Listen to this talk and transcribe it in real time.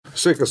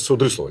Sveikas,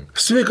 Sudrislovai.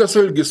 Sveikas,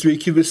 Algi,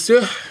 sveiki visi.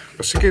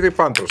 Pasikeitai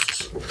pantrus.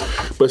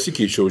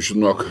 Pasikeičiau,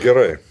 žinok.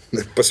 Gerai.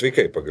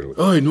 Pasveikai pagaliau.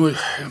 Oi,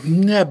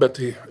 ne, bet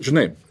tai,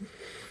 žinai,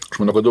 aš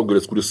manau, kad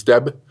daugelis, kuris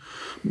stebi,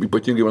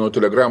 ypatingai mano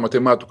telegramą,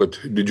 tai mato,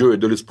 kad didžioji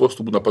dalis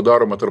postų būna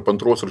padaroma tarp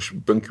 2 ir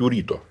 5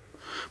 ryto.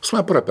 Pas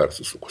mane para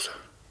persisukusi.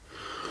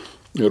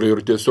 Ir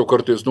tiesiog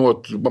kartais,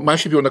 man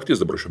šiaip jau naktis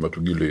dabar šiuo metu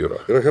giliai yra.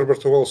 Yra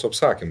Herberto Walso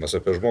apsakymas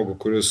apie žmogų,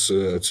 kuris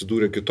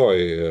atsidūrė kitoj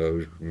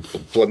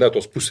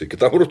planetos pusėje,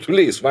 kitam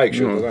rutuliais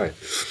vaikščiojo.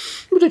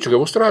 Tai čia kaip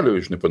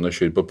Australijoje, žinai,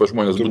 panašiai. Pa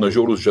žmonės būna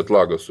žiaurus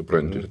jetlagas,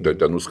 supranti,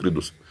 ten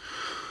nuskridus.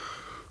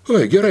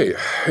 Oi, gerai,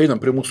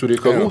 einam prie mūsų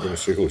reikalų.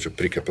 Čia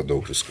prikepa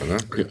daug visko,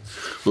 ne?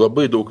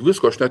 Labai daug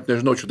visko, aš net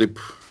nežinau, čia taip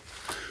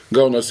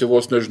gaunasi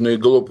vos, nežinai,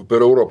 galop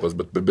per Europas,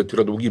 bet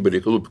yra daugybė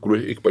reikalų,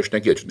 kuriuo reikia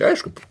pašnekėti.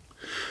 Aišku,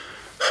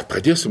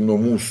 pradėsim nuo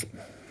mūsų.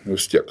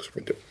 Vis tiek,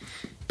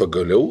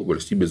 pagaliau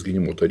valstybės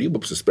gynimo taryba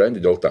apsisprendė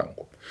dėl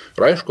tankų.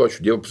 Ir aišku,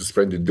 ačiū Dievui,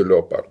 apsisprendė dėl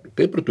leopardų.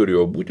 Kaip ir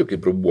turėjo būti,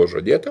 kaip ir buvo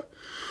žadėta.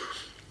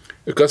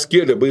 Ir kas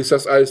kėlė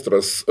baisias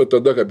aistras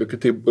tada, kaip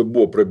tai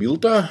buvo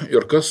prabilta,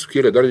 ir kas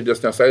kėlė dar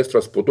didesnės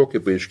aistras po to,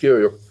 kaip paaiškėjo,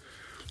 jog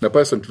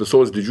nepaisant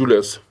visos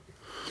didžiulės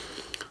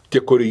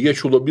tiek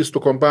korėjiečių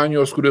lobistų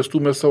kompanijos, kurie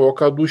stūmė savo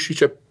K2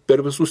 čia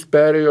per visus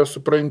perėjo,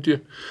 supranti,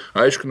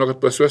 aiškino, kad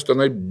pas juos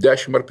tenai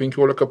 10 ar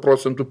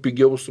 15%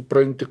 pigiau,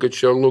 supranti, kad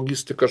čia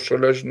logistika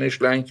šalia, žinai,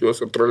 iš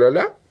Lenkijos ir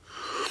tralelė.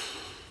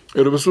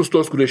 Ir visus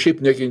tos, kurie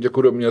šiaip nekentė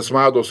kariuomenės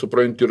vado,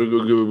 supranti,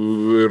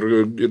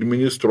 ir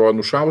ministro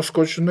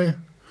Anušausko, žinai.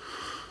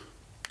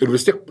 Ir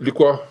vis tiek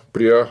liko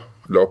prie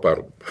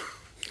leopardų.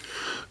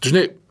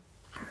 Žinai,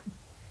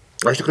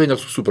 aš tikrai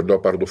nesu super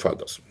leopardų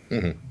fanas.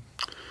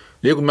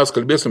 Jeigu mes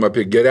kalbėsim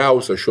apie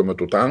geriausią šiuo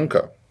metu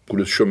tanką,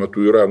 kuris šiuo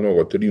metu yra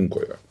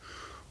rinkoje,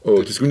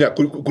 kuris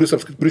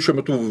šiuo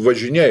metu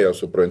važinėja,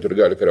 supranti, ir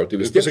gali kariauti.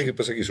 Vis tiek...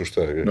 Pasakysiu už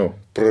tą.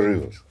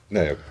 Prarivas.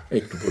 Ne,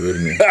 eik tu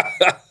pavirni.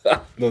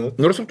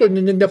 Nors to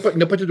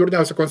ne pati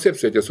durniausia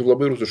koncepcija, tiesiog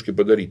labai rusiškai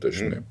padaryta,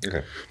 žinai.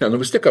 Ne,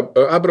 vis tiek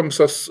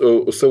Abramsas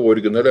savo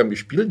originaliam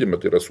išpildyme,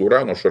 tai yra su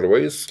urano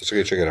šarvais.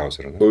 Sakai, čia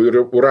geriausia yra, ne? Ir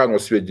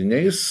urano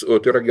sviediniais,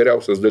 tai yra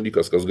geriausias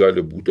dalykas, kas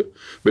gali būti.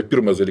 Bet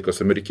pirmas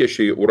dalykas,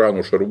 amerikiečiai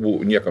urano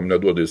šarvų niekam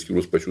neduoda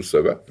įskyrus pačių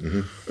save.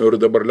 Ir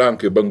dabar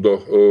Lenkai bando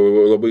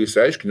labai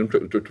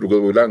įsiaiškinti, turiu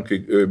galvoje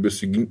Lenkai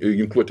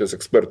besiginkluotės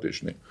ekspertai,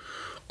 žinai.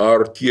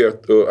 Ar tie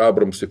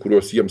Abramsai,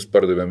 kuriuos jiems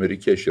pardavė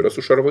amerikiečiai, yra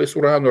su šarvais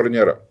urano ar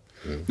nėra.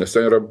 Nes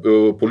ten yra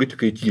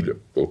politikai tyli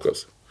kol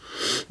kas.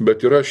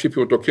 Bet yra šiaip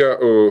jau tokia,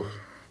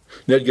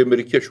 netgi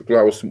amerikiečių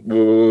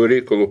klausimų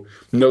reikalų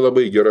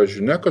nelabai gera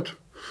žinia, kad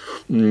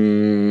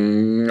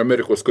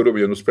Amerikos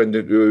kariuomenė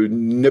nusprendė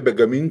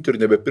nebegaminti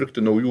ir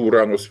nebepirkti naujų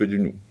urano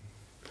sviedinių.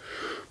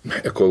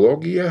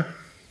 Ekologija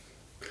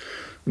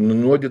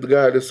nunuodyt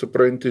gali,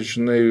 supranti,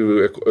 žinai,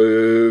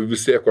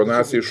 visi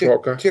ekonacijai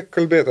šoka. Kiek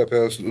kalbėti apie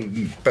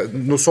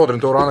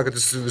nusodrintą uraną, kad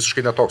jis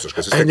visiškai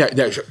netoksiškas? Ne,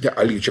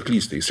 Algi, čia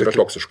klystai, jis yra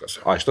toksiškas.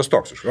 Šitas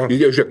toksiškas.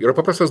 Žiūrėk, yra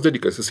paprastas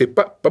dalykas, jisai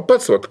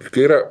pats,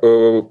 kai yra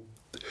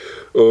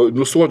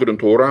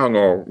nusodrinto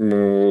urano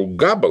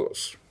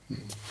gabalas,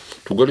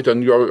 tu gali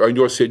ten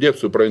ant jo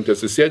sėdėti, supranti,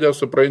 atsisėdė,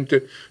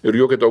 supranti,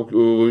 ir jokia tau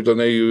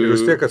tenai... Ir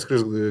vis tiek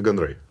atskris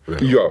gandrai.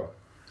 Jo.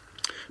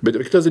 Bet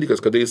ir kitas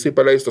dalykas, kada jisai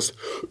paleistas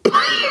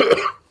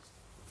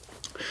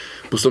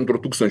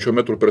 1500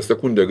 metrų per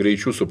sekundę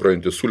greičiu,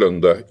 supranti,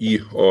 sulenda į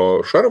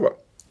šarvą,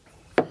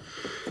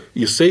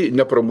 jisai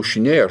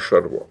nepramušinėja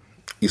šarvo,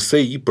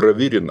 jisai jį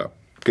pravirina.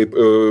 Kaip,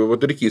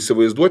 reikia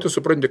įsivaizduoti,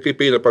 supranti,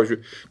 kaip eina,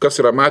 pavyzdžiui,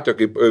 kas yra matę,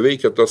 kaip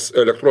veikia tas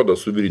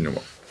elektrodas suvirinimo,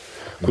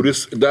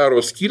 kuris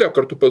daro skylę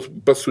kartu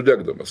pats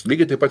sudegdamas.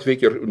 Lygiai taip pat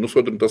veikia ir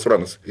nusodrintas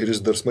uranas. Ir jis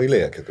dar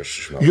smailėja, kiek aš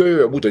žinau.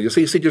 Jo, būtent.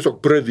 Jisai tiesiog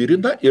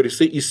pravirina ir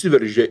jisai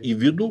įsiveržia į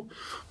vidų,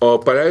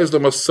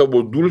 paleisdamas savo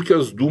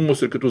dulkes,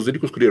 dūmus ir kitus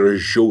dalykus, kurie yra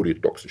žiauriai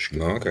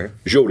toksiški. Okay.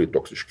 Žiauriai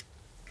toksiški.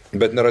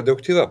 Bet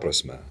neradioaktyvia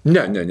prasme.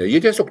 Ne,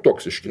 jie tiesiog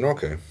toksiški.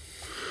 Okay.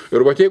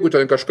 Ir jeigu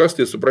ten kažkas,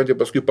 tai supranti,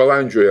 paskui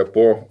palandžioje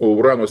po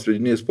urano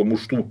sviediniais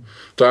pamuštų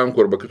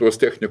tankų arba kitos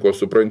technikos,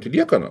 supranti,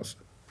 liekanas,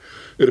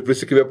 ir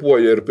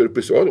prisikvėpuoja, ir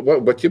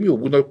bet jiem jau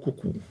būna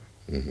kukų.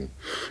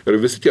 Ir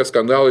visi tie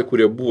skandalai,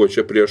 kurie buvo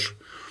čia prieš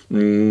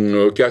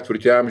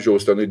ketvirtį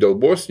amžiaus tenai dėl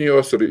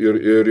Bosnijos ir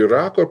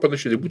Irako ir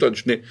panašiai, tai būtent,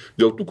 žinai,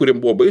 dėl tų, kuriem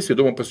buvo baisiai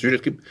įdomu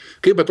pasižiūrėti,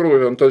 kaip atrodo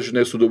ten tas,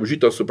 žinai,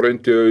 sudaužytas,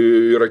 supranti,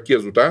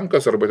 irakiezų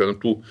tankas, arba ten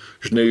tų,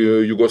 žinai,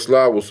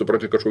 jugoslavų,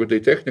 supranti, kažkokia tai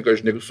technika,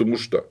 žinai,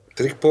 sumušta.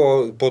 Tai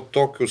po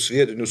tokių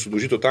sviedinių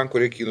sudaužytų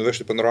tankų reikia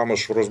nuvežti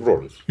panoramas švaros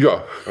brolius. Jo.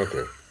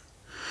 Okay.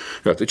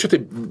 Ja, tai čia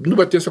taip,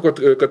 bet tiesiog,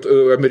 kad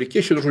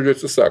amerikiečiai, žodžiu,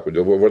 atsisako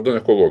dėl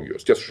vardan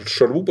ekologijos. Tiesa,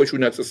 šarvų pačių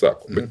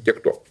neatsisako, bet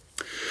tiek to.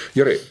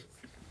 Gerai.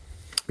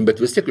 Bet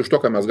vis tiek iš to,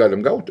 ką mes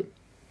galim gauti,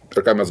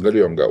 ir ką mes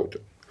galėjom gauti,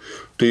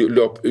 tai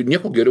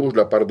nieko geriau už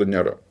leopardą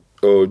nėra.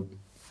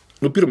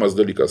 Pirmas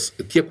dalykas,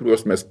 tie,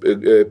 kuriuos mes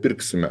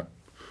pirksime,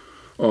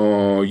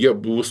 jie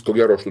bus, ko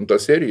gero, 8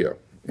 serija,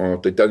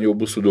 tai ten jau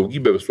bus su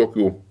daugybė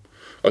visokių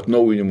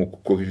atnaujinimų,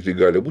 kokie tai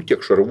gali būti,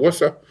 tiek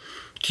šarvuose,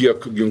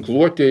 tiek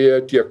ginkluotėje,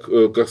 tiek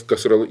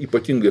kas yra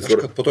ypatingai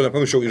svarbu. Aš kad po to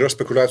nepamirščiau, yra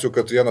spekulacijų,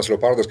 kad vienas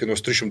leopardas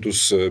kainuos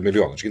 300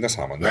 milijonų. Čia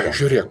nesąmonė.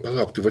 Žiūrėk,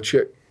 palauk, tai va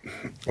čia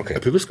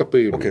apie viską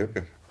paėmė.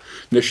 Okay.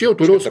 Nes čia jau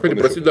toliau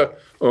prasideda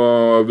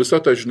visa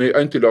ta, žinai,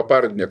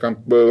 antileopardinė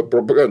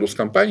propagandos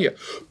kampanija,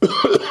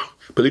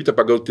 padaryta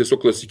pagal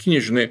tiesiog klasikinį,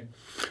 žinai,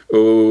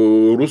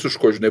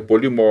 rusiško, žinai,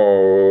 puolimo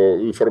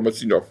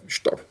informacinio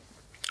šito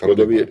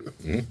vadovėlio.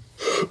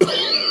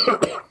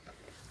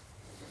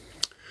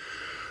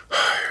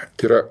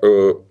 Tai yra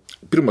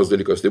pirmas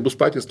dalykas, tai bus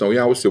patys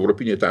naujausi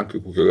europiniai tankai,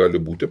 kokie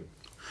gali būti.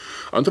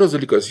 Antras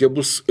dalykas, jie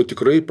bus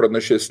tikrai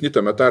pranašesni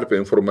tame tarpe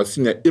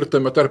informacinė ir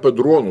tame tarpe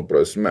dronų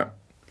prasme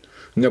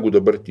negu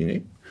dabartiniai.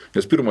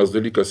 Nes pirmas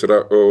dalykas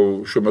yra,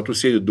 šiuo metu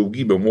sėdi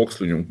daugybė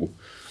mokslininkų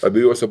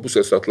abiejose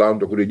pusėse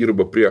Atlanto, kurie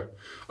dirba prie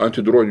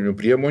antidroninių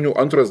priemonių.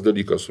 Antras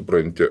dalykas,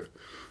 supranti,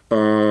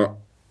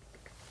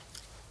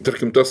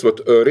 tarkim, tas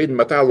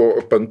Rheinmetalo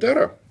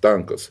Pantera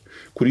tankas,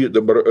 kurį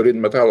dabar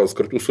Rheinmetalas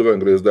kartu su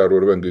vengrais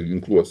daro ir vengrai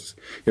ginkluosis,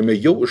 jame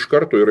jau iš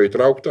karto yra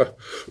įtraukta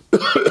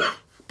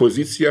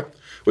pozicija,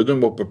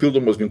 vadinamo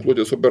papildomos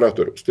ginkluotės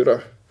operatoriaus. Tai yra,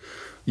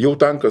 jau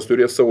tankas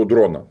turės savo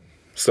droną,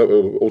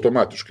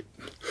 automatiškai.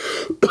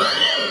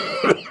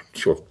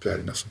 Čia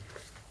perines.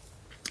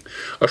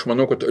 Aš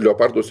manau, kad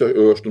Leoparduose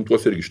 8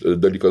 irgi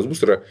dalykas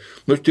bus. Tai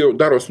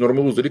darosi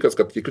normalus dalykas,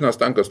 kad kiekvienas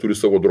tankas turi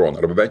savo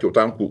droną, arba bent jau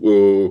tankų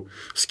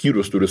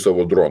skyrius turi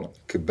savo droną.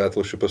 Kaip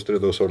Battleshipas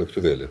turėdavo savo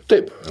lėktuvėlį.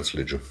 Taip. Ant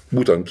slidžių.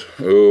 Būtent,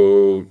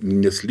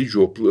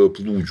 neslidžių, o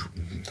plūdžių.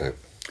 Taip.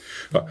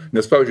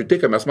 Nes, pavyzdžiui, tai,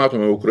 ką mes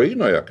matome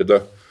Ukrainoje,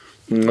 kada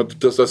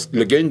tas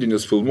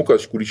legendinis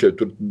filmukas, kurį čia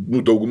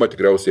dauguma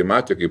tikriausiai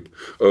matė, kaip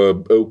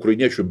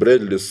ukrainiečių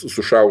Bredlis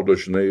sušaudo,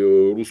 žinai,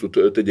 rusų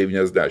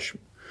T-90.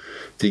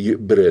 Taigi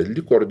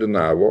Bredlį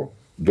koordinavo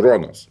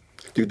dronas.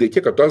 Tik tai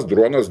tiek, kad tas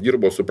dronas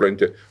dirbo,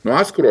 supranti, nuo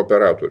atskiro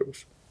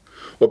operatoriaus.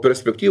 O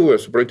perspektyvoje,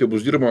 supranti,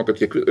 bus dirbama,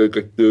 kad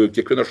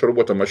kiekviena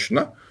šarvuota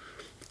mašina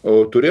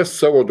turės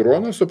savo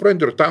droną,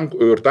 supranti, ir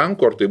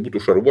tanko, ar tai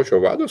būtų šarvuočio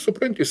vadas,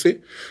 supranti, jisai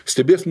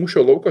stebės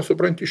mūšio lauką,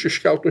 supranti, iš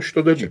iškelto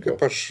šito dalyko.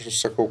 Kaip aš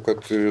sakau,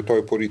 kad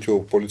toj porytio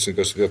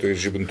policininkas vietoj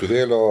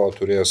žibintuvėlio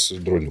turės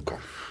droniuką.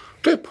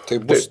 Taip. Tai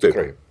bus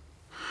tikrai.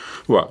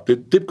 Va, tai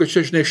taip, kad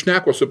čia, žinai,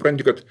 šneko,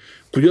 supranti, kad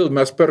kodėl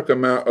mes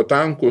perkame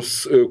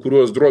tankus,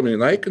 kuriuos dronai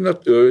naikina,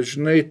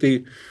 žinai,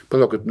 tai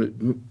palauk,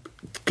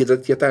 kad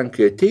tie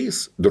tankai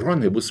ateis,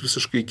 dronai bus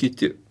visiškai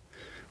kiti.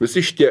 Visi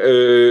šitie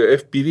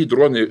FPV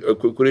dronai,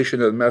 kurie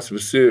šiandien mes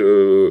visi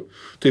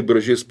taip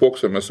gražiai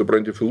spoksome,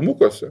 supranti,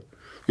 filmukuose,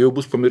 jau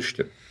bus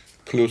pamiršti.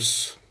 Plus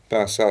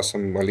mes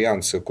esam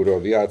alijanse, kurio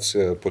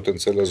aviacija,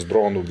 potencialias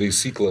dronų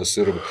veisyklas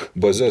ir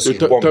bazės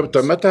išbombas.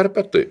 Tame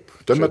tarpe taip.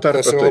 Tas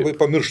yra labai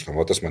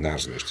pamirštama, tas mane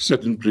erzina.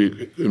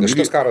 Nes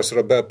šitas karas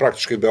yra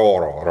praktiškai be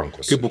oro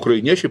rankos. Kaip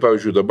ukrainiečiai,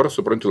 pavyzdžiui, dabar,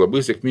 supranti,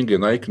 labai sėkmingai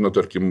naikina,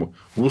 tarkim,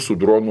 rusų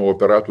dronų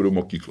operatorių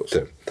mokyklos.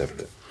 Taip.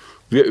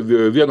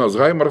 Vienas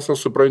Haimarsas,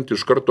 supranti,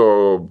 iš karto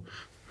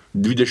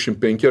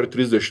 25 ar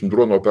 30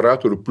 dronų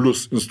operatorių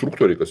plus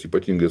instruktoriai, kas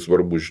ypatingai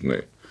svarbu,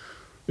 žinai.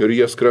 Ir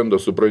jie skrenda,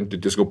 supranti,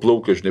 tiesiog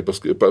plaukia, žinai,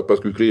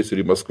 paskui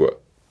kreiserį į Maskvą.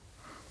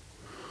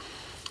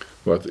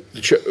 Va, tai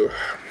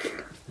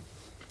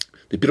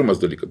pirmas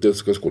dalykas,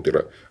 tai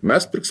yra,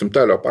 mes pirksim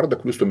tą Leopardą,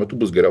 kuris tuo metu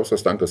bus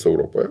geriausias tankas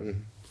Europoje.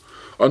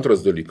 Antras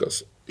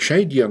dalykas,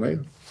 šiai dienai,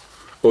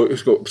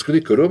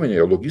 apskritai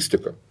kariuomenėje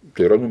logistika,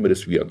 tai yra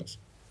numeris 1.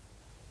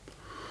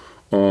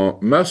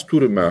 Mes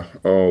turime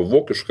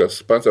vokiškas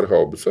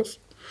panzerhaubicas,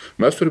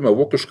 mes turime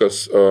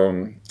vokiškas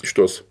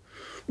šitos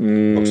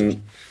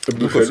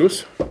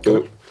biufelius,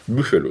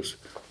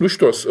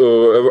 šitos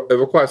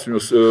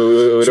evakuacinius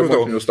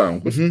remontinius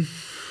tankus.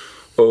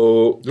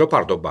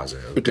 Leopardo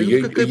bazėje.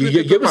 Jie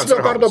visi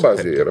Leopardo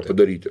bazėje yra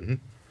padaryti.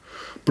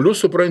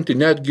 Plus, supranti,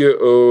 netgi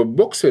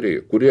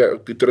bokseriai, kurie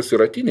tarsi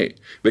ratiniai,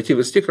 bet jie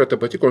vis tiek yra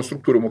ta pati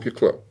konstruktorių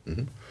mokykla.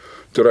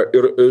 Tai yra,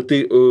 ir tai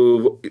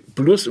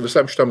plus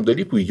visam šitam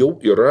dalykui jau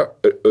yra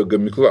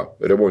gamykla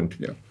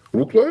remontinė.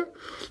 Rūkloje,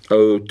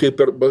 tai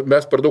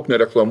mes per daug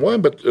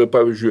nereklamuojam, bet,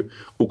 pavyzdžiui,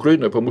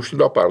 Ukrainoje pamušti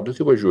Leopardų,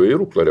 tai važiuoja į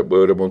Rūklą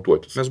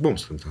remontuotis. Mes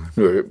bums.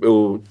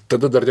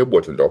 Tada dar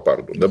nebuvo ten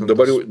Leopardų.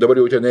 Dabar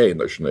jau ten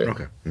eina, žinai.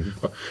 Okay.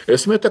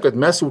 Esmė ta, kad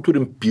mes jau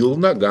turim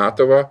pilną,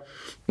 gatavą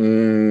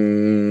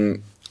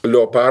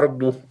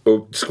Leopardų,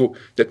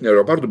 net ne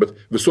Leopardų, bet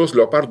visos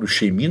Leopardų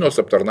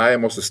šeimynos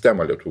aptarnavimo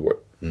sistemą Lietuvoje.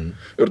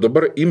 Ir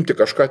dabar imti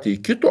kažką tai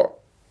kito,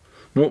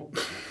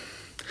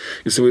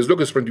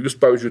 įsivaizduokit, jūs,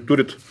 pavyzdžiui,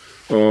 turit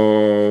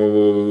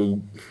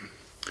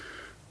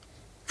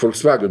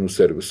Volkswagenų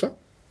servisą,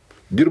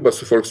 dirba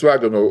su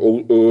Volkswagenų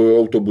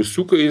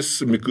autobusiukais,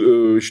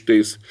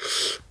 šitais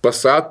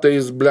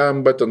Passatais,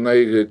 blemba,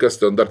 tenai, kas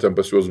ten dar ten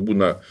pas juos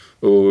būna,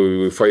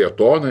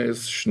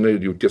 Fajetonais, žinai,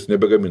 jau ties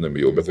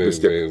nebegaminami jau, bet vis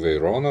tiek.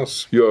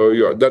 Veironas.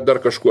 Jo, dar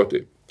kažkuo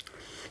tai.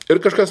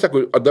 Ir kažkas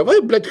sako, a davai,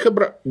 blėt,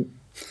 hebra.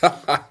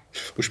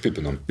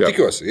 Užpipinom. Ja.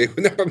 Tikiuosi,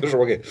 jeigu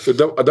nepamiršau.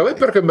 A davai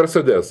perka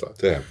Mercedesą.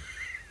 Taip.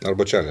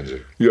 Arba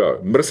Challenger. Jo,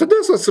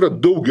 Mercedesas yra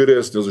daug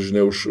geresnis,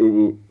 žinai,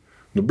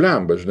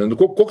 Blemba, žinai,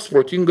 koks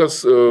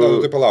protingas...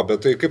 Na, tai palauk, bet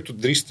tai kaip tu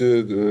drįsti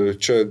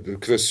čia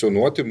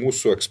kvestionuoti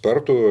mūsų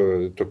ekspertų,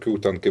 tokių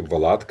ten kaip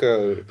Valatka,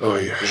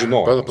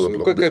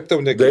 žinojimus? Kaip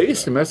tau negėda?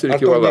 Daeisi mes ir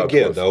iki Valatkos. Ar tau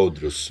negėda,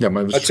 Audrius? Ne,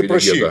 man visiškai negėda.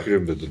 Atsiprašyk,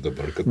 Rimvydu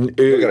dabar, kad...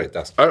 Gerai,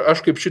 tas.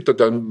 Aš kaip šitą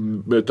ten,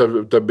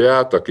 ta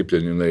Beata, kaip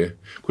ten jinai,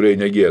 kuriai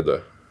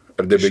negėda.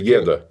 Ar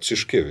debegėda?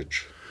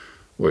 Ciškevič.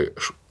 Oi,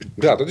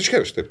 Beata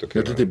Tiškevič, taip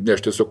tokia. Ne,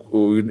 aš tiesiog,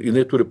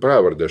 jinai turi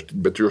pravardę,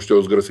 bet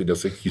jos garsiai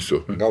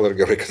nesakysiu. Gal ir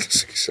gerai, kad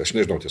nesakysiu, aš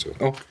nežinau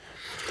tiesiog.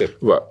 Taip.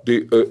 Va, tai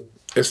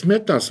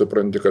esmė ten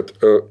supranti, kad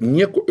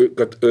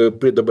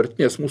prie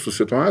dabartinės mūsų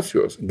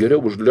situacijos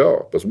geriau už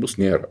Leo pas mus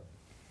nėra.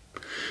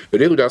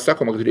 Ir jeigu ten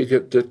sakoma, kad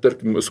reikia,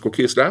 tarkim, su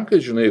kokiais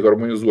Lenkais, žinai,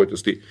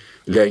 harmonizuotis, tai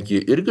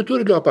Lenkija irgi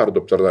turi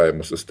leopardo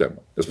aptarnavimo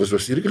sistemą, nes pas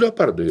juos irgi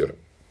leopardai yra.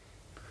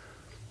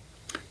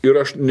 Ir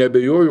aš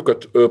nebejoju,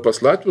 kad pas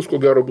Latvius, ko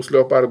gero, bus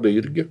leopardai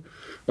irgi,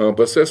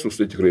 pas Estus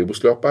tai tikrai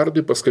bus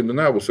leopardai, pas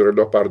Skandinavus yra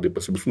leopardai,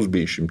 pas visus be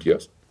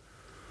išimties.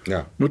 Ja.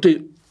 Nu tai,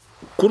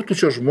 kur tu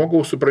čia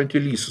žmogaus supranti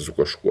lysi su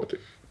kažkuo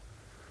tai?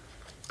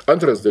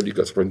 Antras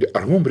dalykas, supranti,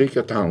 ar mums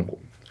reikia tankų?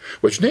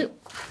 Va, žinai,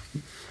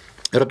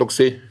 yra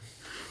toksai,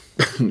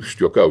 aš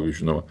juokauju,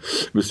 žinoma,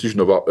 visi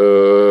žino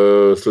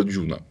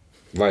Sladžiūną.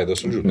 Vaidas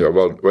Saldžiūną. Ja,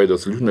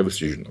 Vaidas Saldžiūną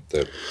visi žino.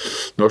 Taip.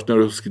 Nu, aš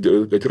noriu sakyti,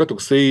 kad yra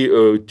toksai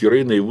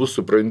tyrai naivus,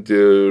 supranti,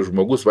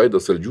 žmogus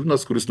Vaidas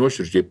Saldžiūnas, kuris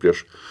nuoširdžiai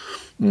prieš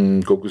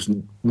kokius,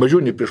 mažiau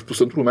nei prieš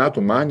 1,5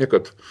 metų manė,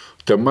 kad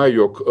tema,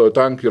 jog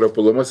tankai yra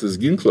puolamasis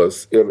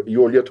ginklas ir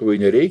jo Lietuvai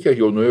nereikia,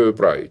 jau nuėjo į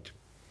praeitį.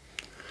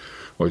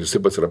 O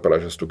jisai pats yra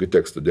parašęs tokį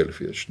tekstą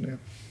Delfyje, žinai.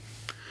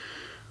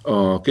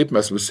 Kaip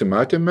mes visi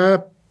matėme,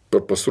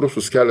 per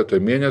pastaruosius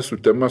keletą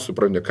mėnesių tema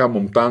suprantė, ką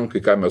mums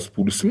tankai, ką mes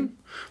pulsim.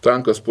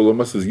 Tankas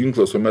puolamasis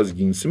ginklas, o mes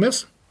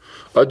ginsimės.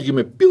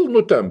 Atgimė pilnu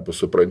tempu,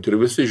 supranti, ir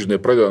visi, žinai,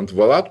 pradedant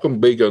Valatkom,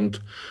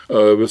 baigiant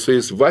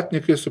visais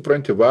vatnikais,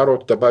 supranti, varo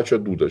tą pačią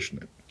dūdą,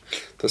 žinai.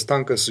 Tas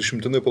tankas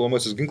išimtinai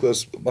puolamasis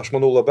ginklas, aš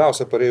manau,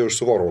 labiausia parėjo iš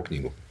Suvorovo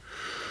knygų.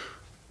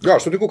 Gal,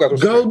 aš sutiku, ką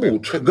tu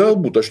sakai.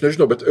 Galbūt, aš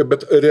nežinau,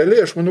 bet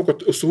realiai aš manau,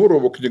 kad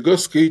Suvorovo knyga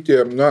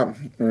skaitė,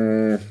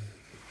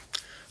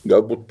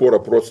 galbūt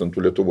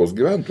 1% Lietuvos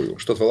gyventojų.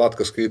 Štat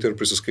Valatka skaitė ir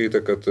prisiskaitė,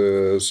 kad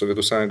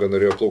Sovietų sąjunga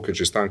norėjo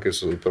plaukiančiais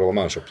tankais per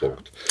Lamanšą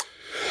plaukti.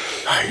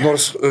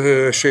 Nors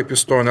šiaip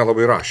jis to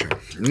nelabai rašė.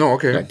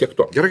 Okay. Ne, tiek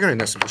to. Gerai,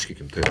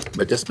 nesipaškykim. Tai.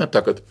 Bet esmė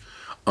ta, kad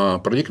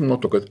pradėkime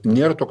nuo to, kad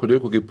nėra tokio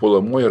dalyko kaip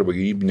puolamoji arba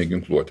gynybinė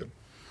ginkluotė.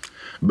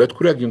 Bet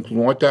kurią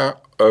ginkluotę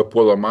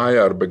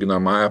puolamąją arba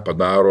ginamąją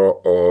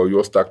padaro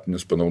jos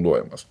taktinis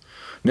panaudojimas.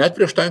 Net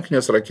prieš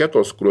tankinės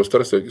raketos, kurios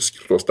tarsi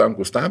skirtos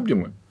tankų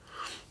stabdymui,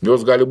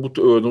 jos gali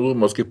būti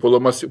naudojamas kaip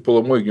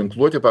puolamoji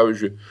ginkluotė,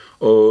 pavyzdžiui,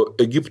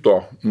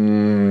 Egipto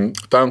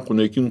tankų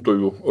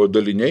naikintojų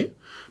daliniai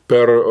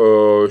per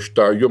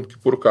šitą Jom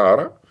Kipur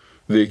karą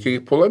veikia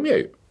kaip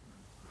puolamieji.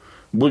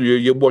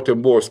 Jie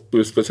buvo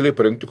specialiai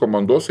parengti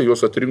komandosai, juos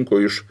atrinko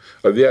iš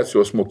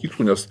aviacijos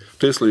mokyklų, nes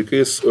tais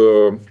laikais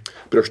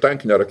prieš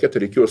tankinę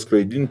raketą reikėjo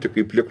skraidinti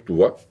kaip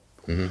lėktuvą.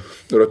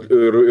 Ir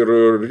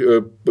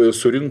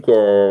surinko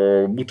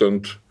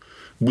būtent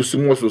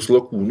būsimuosius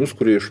lakūnus,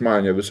 kurie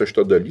išmanė visą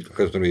šitą dalyką.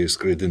 Kad turėjai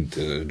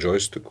skraidinti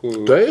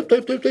joystickų? Taip,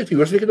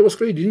 juos reikėdavo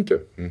skraidinti.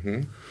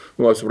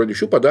 Supranti,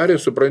 šių padarė,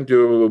 supranti,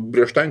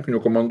 prieš tankinių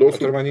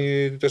komandosų. Ir manį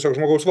tiesiog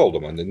žmogaus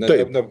valdoma.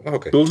 Taip,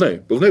 okay.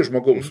 pilnai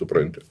žmogaus,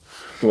 supranti.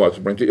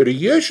 Supranti. Ir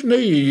jie,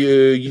 žinai,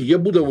 jie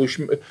būdavo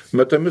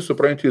metami,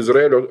 supranti,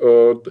 Izraelio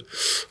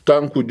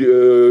tankų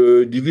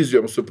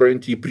divizijoms,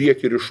 supranti, į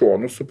priekį ir į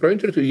šonus,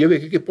 supranti, ir jie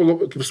veikia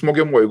kaip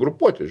smogiamoji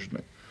grupuotė,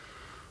 žinai.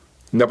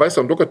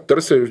 Nepaisant to, kad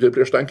tarsi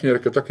prieš tankinė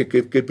raketa kaip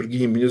ir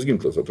gynybinis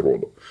ginklas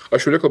atrodo.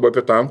 Aš jau nekalbu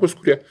apie tankus,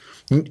 kurie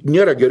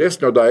nėra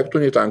geresnio daikto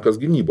nei tankas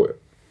gynyboje.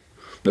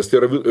 Nes tai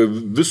yra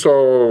viso,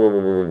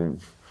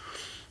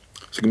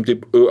 sakykim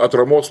taip,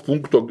 atramos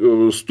punkto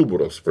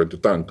stuburas, supranti,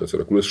 tankas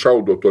yra, kuris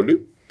šaudo toli,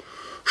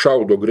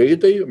 šaudo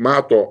greitai,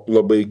 mato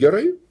labai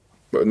gerai,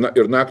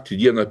 ir naktį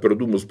dieną per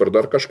dūmus per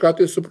dar kažką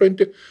tai,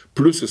 supranti,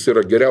 plus jis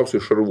yra geriausiai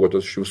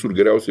šarvuotas, iš visur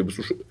geriausiai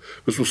visus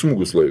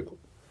smūgius laiko.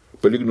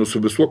 Palyginus su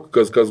visuo,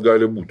 kas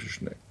gali būti,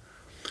 žinai.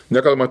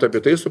 Nekalbant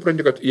apie tai,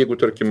 supranti, kad jeigu,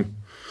 tarkim,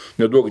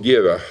 neduok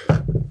dievę,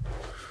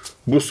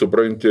 bus,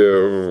 supranti,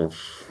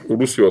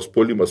 Rusijos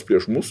puolimas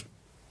prieš mus,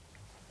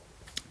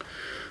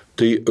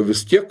 tai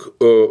vis tiek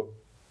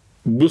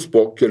bus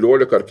po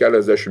 14 ar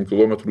keliasdešimt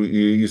kilometrų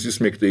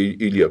įsismeigta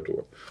į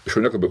Lietuvą. Aš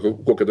jau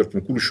nekalbu kokią,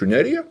 tarkim, Kuršių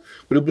neriją,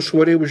 kuri bus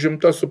švariai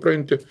užimta,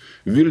 supranti,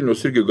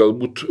 Vilnius irgi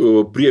galbūt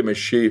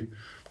priemiesčiai,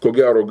 ko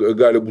gero,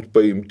 gali būti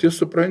paimti,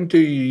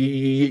 supranti,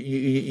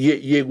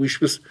 jeigu iš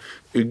vis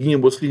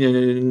gynybos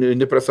linija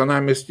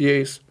nepresanamiestyje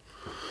eis,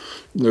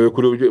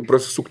 kuriuo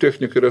prasisuk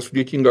technika yra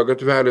sudėtinga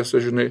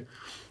gatvelėse, žinai,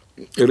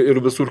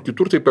 ir visur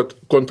kitur, taip pat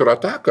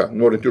kontrataka,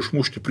 norint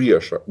išmušti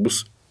priešą,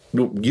 bus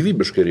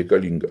gyvybiškai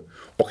reikalinga.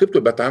 O kaip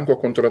tu be tanko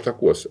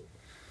kontratakuosi?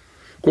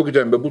 Kokie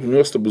ten bebūtų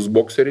nuostabus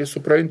bokseriai,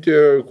 supranti,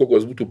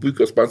 kokios būtų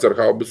puikios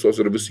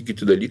panzerhaubicos ir visi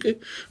kiti dalykai,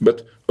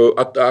 bet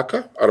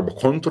ataka arba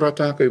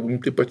kontrataka, jeigu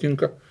mums tai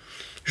patinka,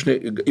 žinai,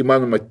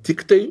 įmanoma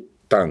tik tai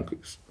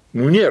tankais.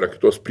 Nėra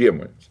kitos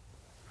priemonės.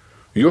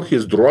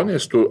 Jokiais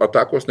dronais tu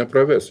atakos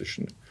nepravesi,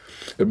 žinai.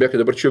 Ir beje,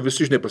 dabar čia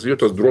visi, žinai, pasidėjo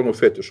tas dronų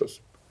fetišas.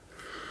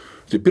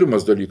 Tai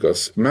pirmas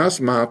dalykas, mes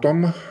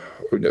matom,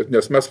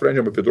 nes mes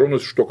sprendžiam apie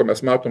dronus iš to, ką mes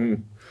matom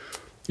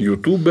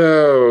YouTube,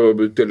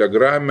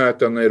 Telegrame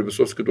ten ir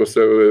visos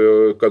kitose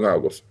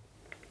kanaluose.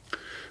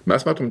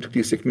 Mes matom tik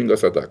tai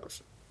sėkmingas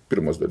atakas.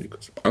 Pirmas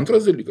dalykas.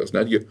 Antras dalykas,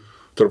 netgi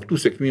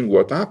tarptų sėkmingų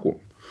atakų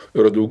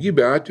yra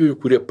daugybė atvejų,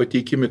 kurie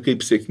pateikimi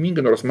kaip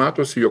sėkmingi, nors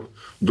matosi, jog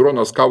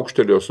dronas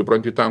kaukštelėjo,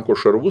 supranti, tanko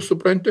šarvus,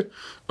 supranti,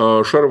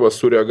 šarvas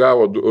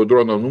sureagavo,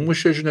 droną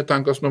numušė, žinai,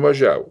 tankas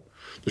nuvažiavo.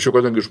 Tačiau,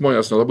 kadangi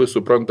žmonės nelabai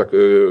supranta,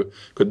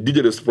 kad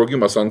didelis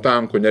sprogimas ant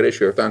tanko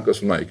nereiškia, kad tankas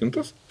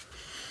sunaikintas,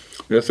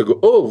 jie sako,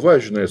 va,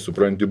 žinai,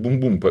 supranti,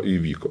 bum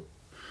įvyko.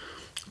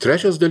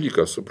 Trečias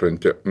dalykas,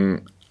 supranti,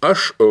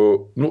 aš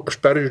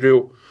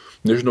peržiūrėjau,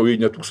 nežinau,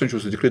 ne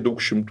tūkstančius, tikrai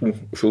daug šimtų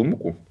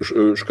filmukų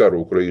iš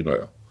karo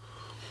Ukrainoje.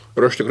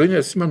 Ir aš tikrai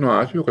neatsimenu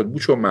atveju, kad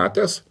būčiau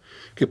matęs,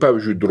 kaip,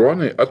 pavyzdžiui,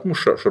 dronai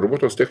atmuša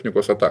šarvuotos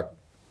technikos ataką.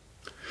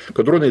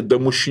 Kad dronai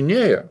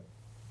damušinėja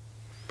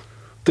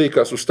tai,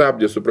 ką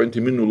sustabdė, supranti,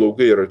 minų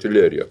laukai ir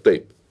artilerija.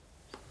 Taip.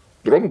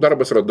 Dronų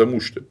darbas yra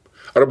damušti.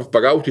 Arba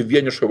pagauti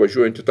vienišą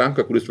važiuojantį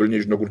tanką, kuris vėl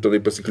nežino, kur tada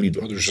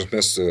pasiklydo. Iš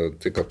esmės,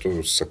 tai, ką tu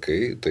sakai,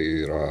 tai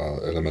yra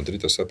elementari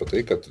tiesa apie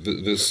tai, kad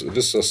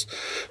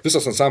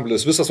visas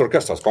ansamblis, visas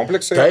orkestras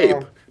kompleksai.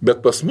 Taip,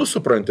 bet pas mus,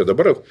 supranti,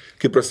 dabar,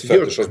 kai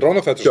prasidėjo... Fetišas,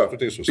 dronų fetišas, tu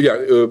teisus.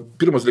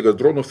 Pirmas dalykas,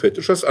 dronų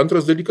fetišas,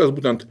 antras dalykas,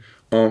 būtent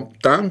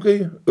tankai,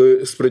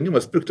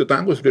 sprendimas pirkti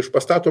tankus prieš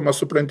pastatomą,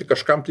 supranti,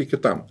 kažkam tai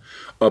kitam.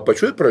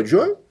 Pačioj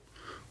pradžioj,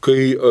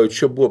 kai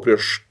čia buvo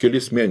prieš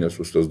kelis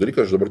mėnesius tas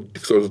dalykas, aš dabar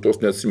tikslios datos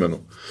neatsimenu,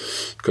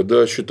 kada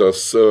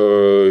šitas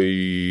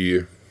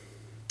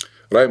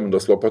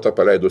Raimundas Lopata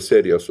paleido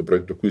seriją,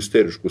 suprantu, tokių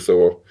isteriškų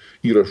savo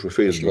įrašų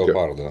Facebook'e.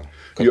 Leopardą.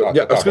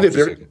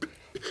 Apskritai,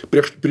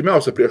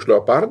 pirmiausia prieš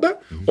Leopardą,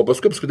 o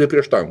paskui apskritai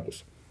prieš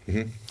tankus.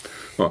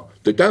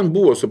 Tai ten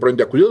buvo,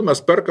 supranti, kodėl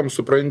mes perkam,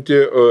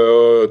 supranti,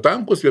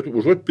 tankus,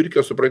 užuot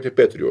pirkę, supranti,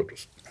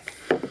 Patriotus.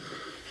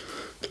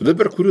 Tada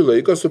per kurį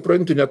laiką,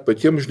 supranti, net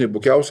patiems, žinai,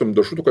 bukiausiam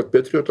dašutų, kad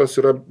Patriotas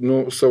yra,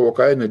 savo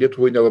kainą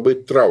Lietuvai nelabai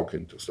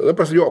traukiantis. Tada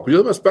prasidėjo,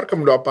 kodėl mes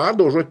perkam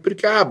Leopardą, užuot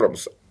pirkę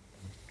Abramsą.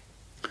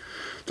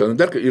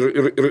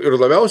 Ir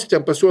labiausiai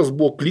ten pas juos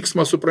buvo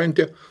kliksmas,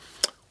 supranti,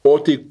 o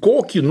tai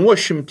kokį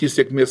nuošimtį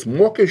sėkmės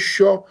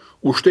mokesčio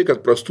už tai,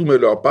 kad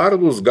prastumė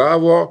Leopardus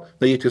gavo,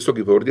 jie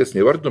tiesiog į pavardės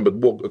neįvardino, bet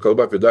buvo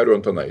kalba apie Darių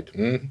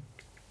Antanaitį.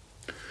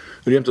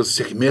 Ir jiems tas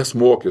sėkmės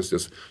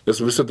mokestis, nes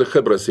visą tą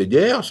hebrą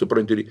sėdėjo,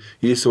 supranti,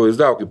 jie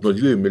įsivaizdavo, kaip nuo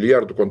 2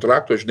 milijardų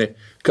kontrakto, žinai,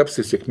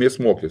 kapsi sėkmės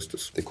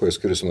mokestis. Tai kuo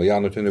skiriasi nuo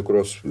Janutinių,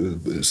 kurios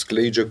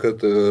skleidžia,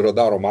 kad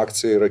radarom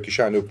akcija yra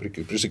kišenių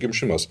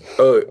prisikimšimas,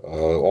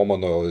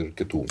 Omano ir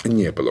kitų.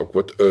 Ne, palauk,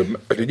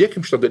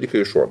 atidėkim šitą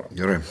dalyką iš šono.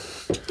 Gerai.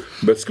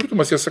 Bet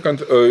skirtumas, jie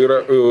sakant,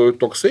 yra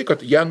toksai,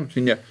 kad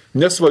Janutinė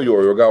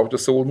nesvajojo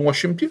gauti savo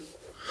nuošimtį,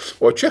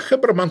 o čia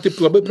hebra man taip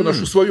labai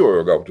panašu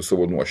svajojo gauti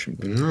savo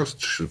nuošimtį.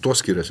 To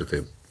skiriasi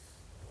taip.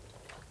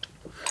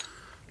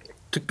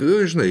 Tik,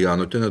 žinai,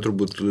 Janutinė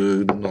turbūt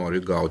nori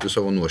gauti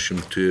savo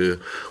nuošimtį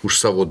už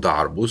savo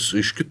darbus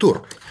iš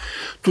kitur.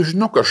 Tu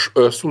žinok, aš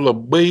esu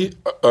labai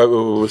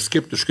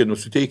skeptiškai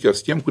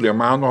nusiteikęs tiem, kurie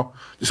mano,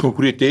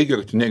 kurie teigia,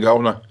 kad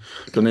negauna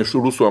ten iš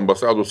Rusų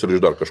ambasados ir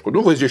iš dar kažko.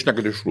 Vaizdžiai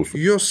šneka iš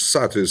Rusų. Jos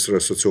atvejis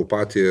yra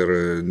sociopatija ir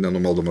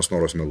nenumaldomas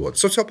noras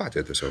meluoti.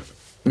 Sociopatija tiesiog.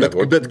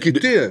 Bet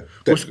kiti...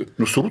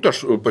 Surūta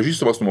aš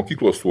pažįstamas nuo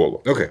mokyklos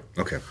suolo. Okay.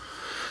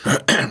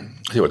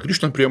 Tai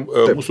grįžtant prie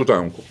mūsų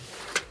tankų.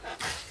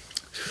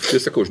 Tai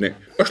sakau, žinai,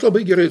 aš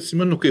labai gerai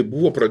atsimenu, kai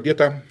buvo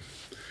pradėta,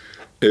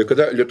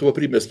 kada Lietuva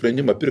priėmė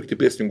sprendimą pirkti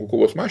pėstininkų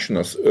kovos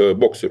mašinas,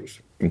 bokserius,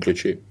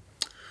 konkrečiai.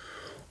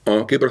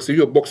 Kai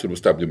prasidėjo bokserių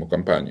stabdymo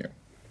kampanija.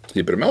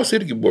 Tai pirmiausia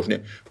irgi buvo,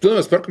 žinai, tada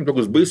mes perkam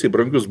tokius baisiai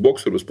brangius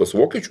bokserius pas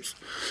vokiečius,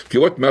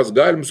 kai mes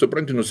galim,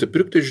 supranti,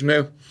 nusipirkti,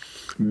 žinai,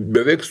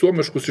 beveik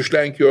suomiškus iš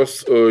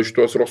Lenkijos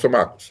šitos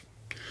rosomakus.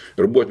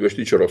 Ir buvo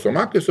atvežti čia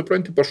rosomakai,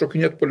 supranti,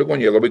 pašokinėti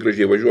poligonį, jie labai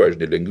gražiai važiuoja,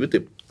 žinai, lengvi,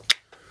 taip,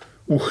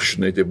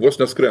 žinai, tai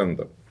vos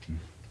neskrenda.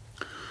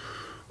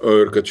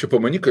 Ir kad čia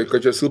pamanyk,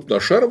 kad čia silpna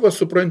šarvas,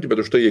 supranti,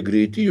 bet už tai jie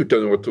greiti, jų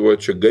ten,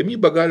 čia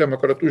gamybą galima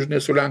kartu, žinai,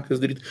 su Lenkais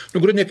daryti.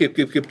 Grunė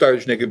kaip ta,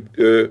 žinai, kaip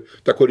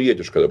ta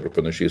korietiška dabar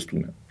panašiai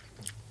stūmė.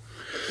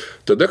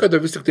 Tada, kada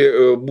vis tik tai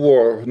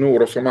buvo,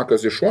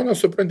 rosomakas iš šono,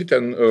 supranti,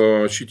 ten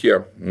šitie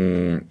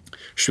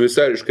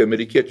šveicariškai,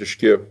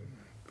 amerikietiški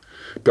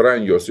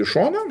piranijos iš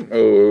šono,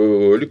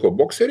 liko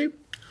bokseriai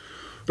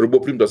ir buvo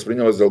priimtas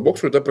sprendimas dėl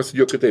bokserių, tada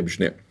prasidėjo kitaip,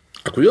 žinai.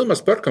 Kodėl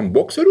mes perkam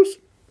bokserius,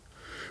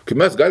 kai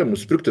mes galim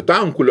nusipirkti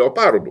tankų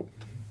leopardų,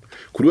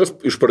 kuriuos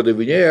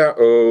išpardavinėja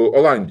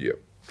Olandija.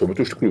 Tuo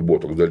metu iš tikrųjų buvo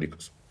toks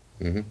dalykas.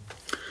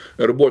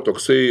 Ir buvo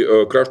toksai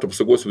krašto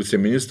apsaugos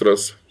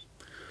viceministras,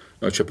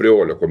 čia prie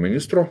Oleko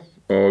ministro,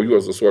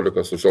 Juozas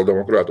Olekas,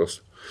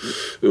 socialdemokratas.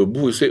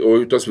 Buvo jisai, o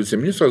tas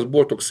viceministras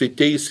buvo toksai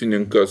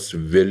teisininkas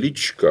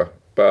Velička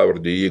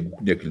pavardė,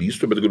 jeigu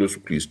neklystu, bet galiu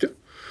suklysti.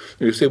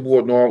 Ir jisai buvo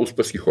nuo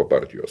Uspaskicho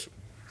partijos.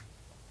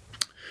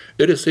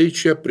 Ir jisai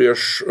čia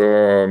prieš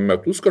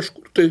metus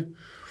kažkur tai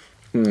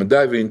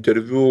davė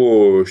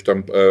interviu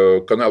šitam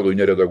kanalui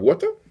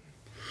neredaguotą,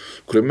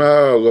 kuriame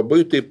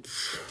labai taip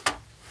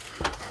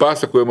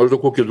pasakoja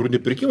maždaug kokie durni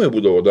pirkimai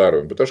būdavo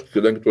daromi, bet aš,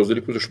 kadangi tuos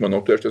dalykus išmanau,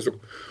 tai aš tiesiog,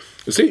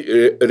 jisai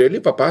realiai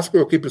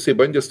papasakojo, kaip jisai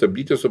bandė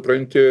stabdyti,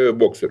 supranti,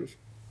 bokserius.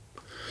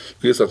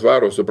 Kai jis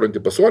atvaro,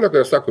 supranti, pasolę,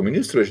 kai jis sako,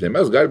 ministrė, žinai,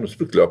 mes galim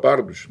nusipirkti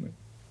leopardų, žinai.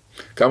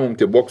 Ką mums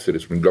tie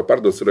bokseris,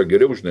 leopardas yra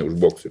geriau, žinai, už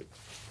bokserį.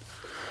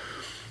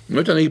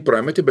 Nu, ten jį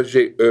prametė,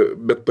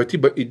 bet pati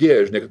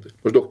idėja, žinai, kad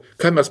maždaug,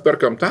 ką mes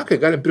perkam tą,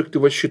 kai galim pirkti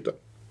va šitą.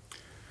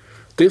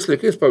 Tais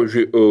laikais,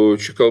 pavyzdžiui,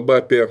 čia kalba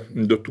apie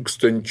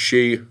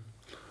 2008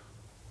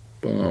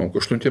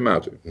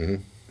 metai.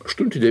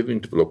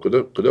 8-9,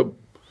 kada,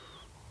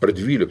 ar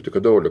 12,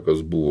 kada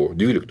Olekas buvo,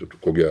 12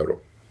 ko gero.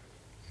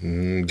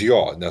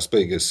 Jo, nes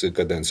baigėsi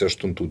kadencija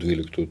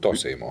 8-12 to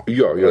Seimo.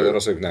 Jo,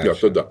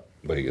 tada.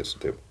 Baigėsi,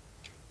 taip.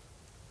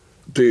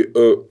 Tai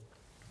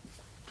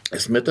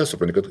esmė tas,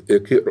 supranti, kad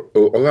kai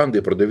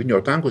Olandai pardavinėjo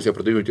tankus, jie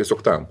pardavinėjo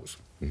tiesiog tankus.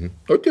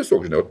 O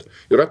tiesiog, žinai,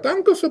 yra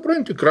tankas,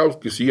 supranti,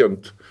 krauskis jį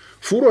ant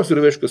fūros ir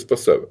vežkis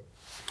pas save.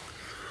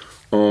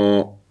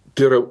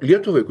 Tai yra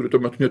Lietuvai, kuri tuo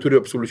metu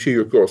neturėjo absoliučiai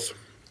jokios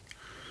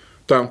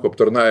tankų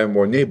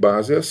aptarnavimo nei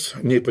bazės,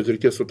 nei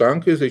patirties su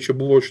tankais, tai čia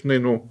buvo, žinai,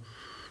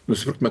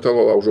 nusipirkti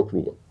metalo laužo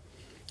krūvą.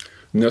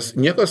 Nes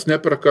niekas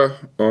neperka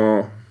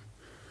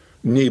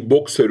nei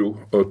bokserių,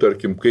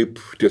 tarkim,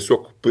 kaip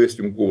tiesiog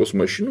pėstininkų kovos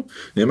mašinų,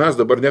 nei mes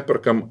dabar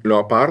neperkam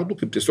leopardų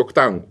kaip tiesiog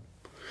tankų.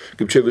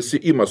 Kaip čia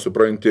visi ima,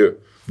 supranti,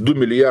 2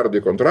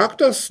 milijardai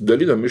kontraktas,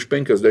 dalinam iš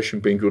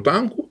 55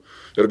 tankų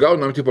ir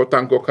gaunam tipo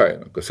tanko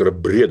kainą, kas yra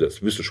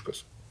brėdas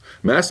visiškas.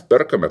 Mes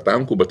perkame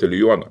tankų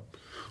batalioną,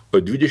 o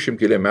 20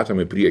 keliam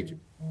metam į priekį.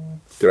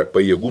 Tai yra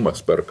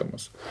pajėgumas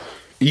perkamas.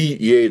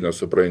 Įeina,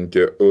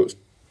 supranti,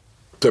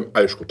 tam,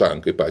 aišku,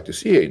 tankai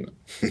patys įeina.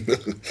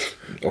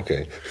 Ok,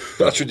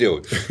 ačiū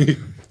Dievui.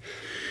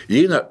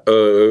 Įeina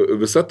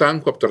visa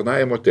tankų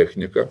aptarnavimo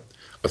technika,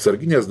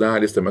 atsarginės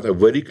dalys, tame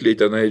varikliai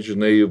tenai,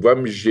 žinai,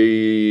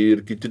 vamzdžiai ir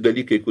kiti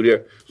dalykai,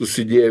 kurie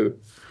susidėvi.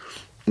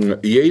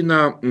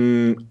 Įeina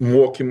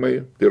mokymai,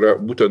 tai yra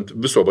būtent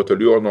viso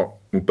bataliono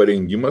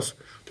parengimas,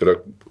 tai yra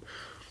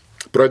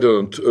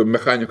pradedant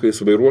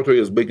mechanikais,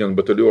 vairuotojais, baigiant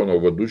bataliono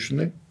vadų,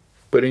 žinai,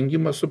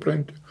 parengimas,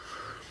 supranti.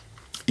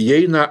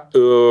 Įeina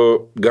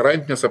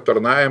garantinės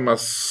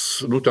aptarnavimas,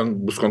 ten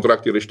bus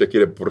kontraktai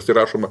raštekėlė, paprastai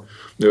rašoma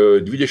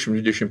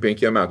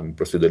 20-25 metų,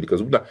 paprastai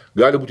dalykas būna,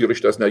 gali būti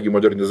įrašytas negi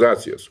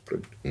modernizacija,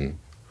 supranti.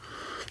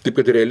 Taip,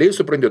 kad realiai,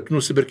 supranti, tu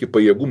nusipirki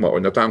pajėgumą, o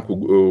ne tankų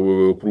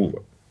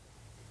krūvą.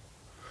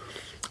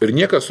 Ir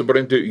niekas,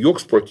 supranti,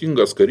 joks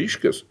protingas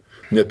kariškis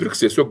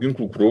nepirks tiesiog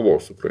ginklų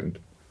krūvos,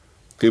 supranti.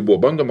 Kai buvo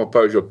bandoma,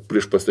 pavyzdžiui,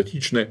 prieš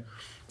pastatyčinai,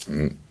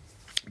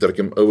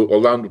 tarkim,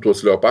 Olandų tuos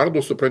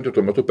leopardus, supranti,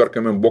 tuo metu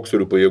perkamėm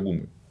bokserių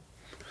pajėgumui.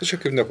 Tai čia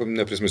kaip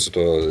neprismisi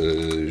to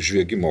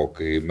žviegimo,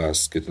 kai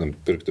mes ketinam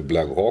pirkti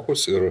Black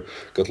Hawkus ir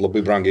kad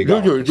labai brangiai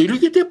gaunam. Tai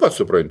lygiai taip pat,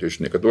 supranti,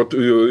 žinai, kad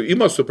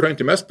ima,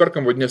 supranti, mes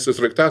perkam vadinasi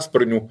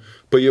sraigtasparnių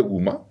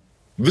pajėgumą,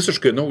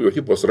 visiškai naujo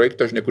tipo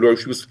sraigtą, žinai, kurio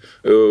iš vis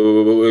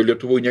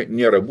Lietuvoje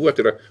nėra buvo,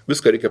 tai yra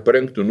viską reikia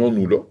parengti nuo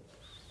nulio,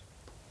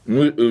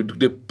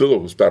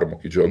 pilotus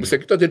permokydžio, visą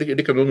kitą tai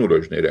reikia nuo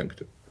nulio, žinai,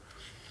 rengti.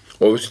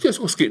 O visi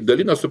tiesiog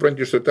dalina,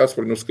 supranti, iš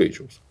sraigtasparnių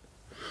skaičiaus.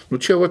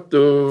 Čia,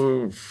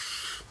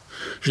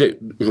 žinai,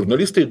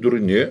 žurnalistai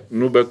durni,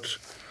 bet,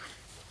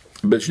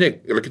 žinai,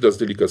 yra kitas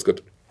dalykas,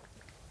 kad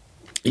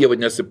jie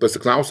vadinasi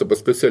pasiklausia pas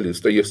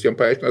specialistą, jie jiems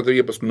paaiškina, tai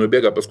jie paskui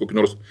nubėga pas kokį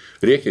nors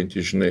rėkiantį,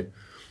 žinai,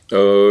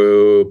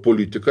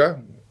 politiką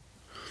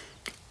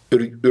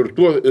ir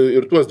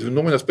tuos dvi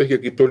nuomonės paikia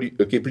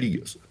kaip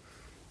lygias.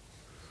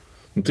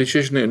 Tai čia,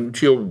 žinai,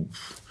 čia jau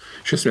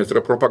iš esmės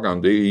yra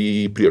propaganda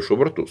į priešo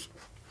vartus.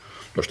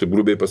 Aš taip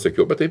grubiai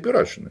pasakiau, bet taip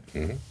yra, žinai.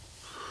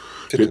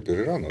 Tai taip ir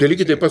yra. Tai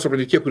lygiai taip pat,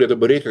 supranti, tie, kurie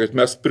dabar reikia, kad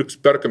mes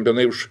perkam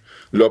tenai už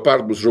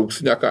leopardus už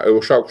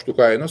aukštų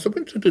kainą,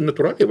 supranti, tai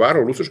natūraliai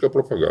varo rusišką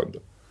propagandą.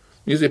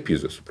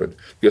 Įzėpizė, supranti.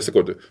 Jie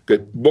sakau,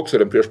 kad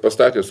bokseriam prieš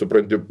pastatė,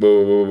 supranti,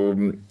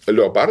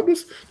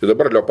 leopardus, tai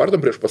dabar leopardam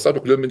prieš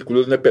pastato, kodėl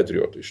ne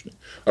patriotai, žinai.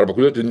 Arba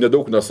kodėl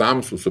nedaug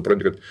nasamsų,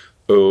 supranti, kad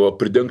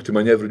pridengti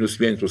manevrinius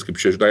vienetus, kaip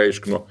čia, žinai,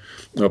 aiškino,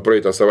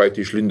 praeitą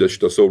savaitę išlindęs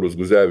šitas Saulius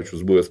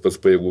Guzevičius, buvęs pats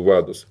pajėgų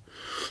vadas.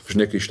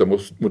 Žinai, kai šitą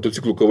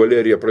motociklų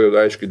kavalerija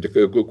pradeda aiškinti,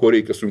 ko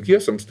reikia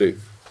sunkiesiams, tai...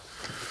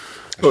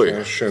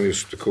 Aš šiandien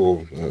sutikau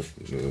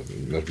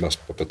ir mes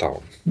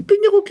papietavom. Tai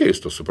nieko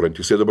keisto,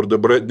 supranti, jisai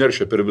dabar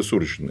neršia per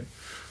visur, žinai.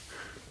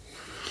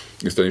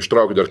 Jis ten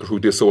ištraukė dar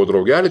kažkokį tai savo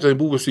draugelį, ten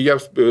buvusi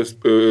JAV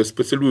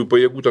specialiųjų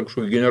pajėgų, ten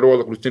kažkokį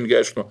generolą, kuris ten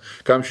geišino,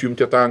 kam šį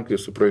jums tie tankai,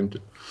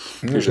 supranti.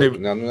 Žinai,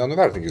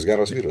 nenuvertink, jis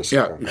geras vyras.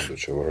 Ja,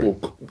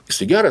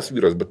 jis geras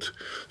vyras, bet,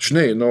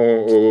 žinai,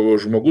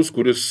 žmogus,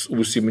 kuris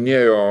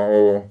užsiminėjo,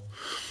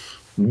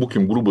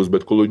 būkim grubus,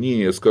 bet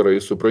kolonijiniais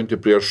karais, supranti,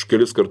 prieš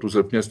kelis kartus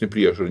silpnesnį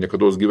priešą ir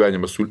niekados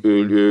gyvenimą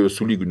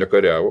su lygiu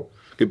nekariavo,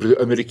 kaip ir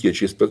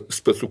amerikiečiai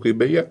specukai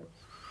beje,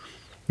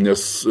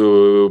 nes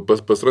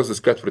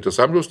pastarasis 4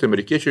 amžiaus, tai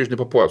amerikiečiai, žinai,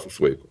 papuasus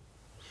vaiko.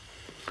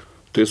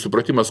 tai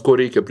supratimas, ko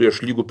reikia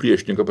prieš lygų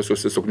priešininką, pas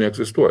juos tiesiog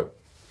neegzistuoja.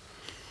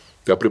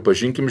 Tai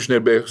pripažinkim, žinai,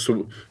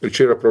 ir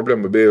čia yra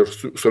problema, beje,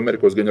 su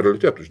Amerikos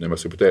generalitetu, žinai,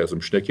 mes apie tai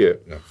esam šnekėję.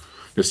 Ja.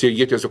 Nes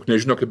jie tiesiog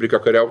nežino, kaip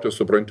reikia kariauti,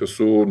 supranti,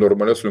 su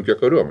normalia sunkia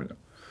kariuomenė.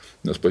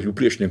 Nes pas jų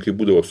priešininkai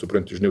būdavo,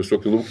 supranti, žinai,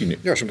 visokie laukiniai.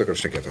 Jo, 100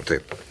 kartų šnekėtų,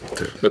 taip.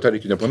 Bet tą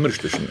reikia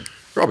nepamiršti, žinai.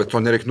 Jo, bet to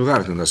nereikia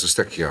nuvertinti, nes vis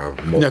tiek jie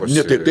mokosi.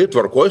 Ne, tai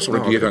tvarkoja,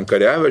 supranti, jie ten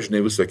kariavę,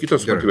 žinai, visą kitą,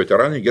 supranti,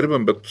 veteranai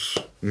gerbiam, bet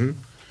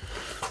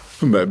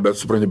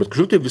supranti, bet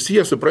kažkaip tai visi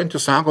jie,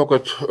 supranti, sako,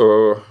 kad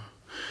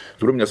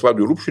kariuomenės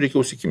vadui Rupšiui reikia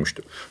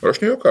užsikimšti. Ir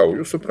aš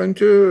nejuokauju,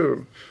 supranti,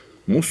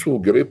 mūsų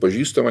gerai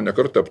pažįstama,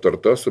 nekartą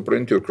aptarta,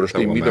 supranti, ir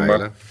kraštai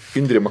mylima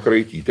Indrė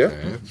Makaraitytė.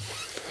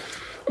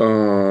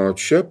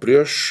 Čia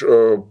prieš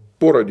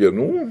porą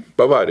dienų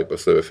pavarė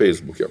pas save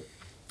Facebook'e.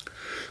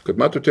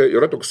 Kad matote,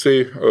 yra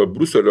toksai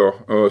Bruselio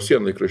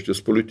sienlaikraštis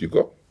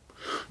Politiko.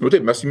 Nu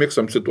taip, mes jį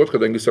mėgstam cituoti,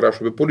 kadangi jis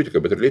rašo apie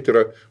politiką, bet realiai tai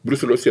yra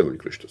Bruselio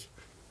sienlaikraštis.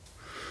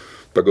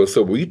 Pagal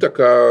savo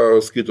įtaką,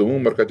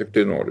 skaitomumą ar ką tik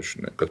tai nori,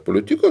 žinai. Kad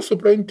Politiko,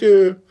 supranti,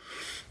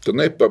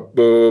 tenai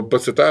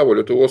pacitavo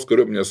Lietuvos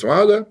kariuomenės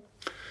vadą,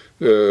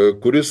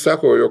 kuris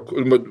sako, jog,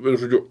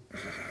 žodžiu,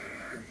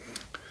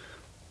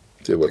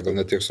 tai va, gal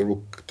ne tiek svarbu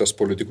tas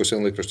Politikos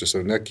sienlaikraštis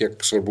ar ne,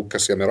 kiek svarbu,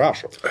 kas jame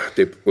rašo.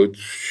 Taip,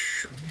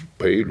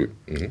 paeiliui.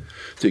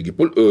 Taigi,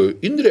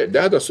 Indrė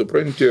deda,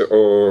 supranti,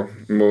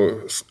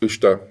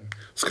 šitą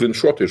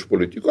screenshotą iš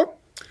Politiko,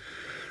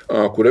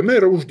 kuriame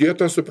yra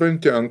uždėta,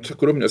 supranti, ant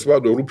kariuomenės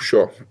vado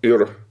Rupšio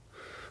ir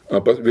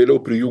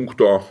vėliau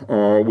prijungto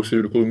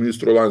užsienio reikalų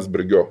ministro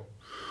Landsbergio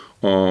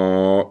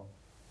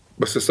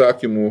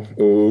pasisakymų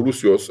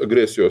Rusijos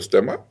agresijos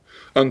tema,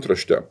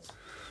 antrašte.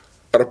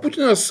 Ar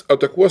Putinas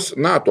atakuos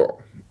NATO?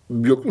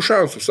 Jokių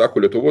šansų,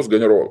 sako Lietuvos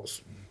generolas.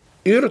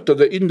 Ir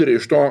tada Indrė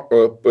iš to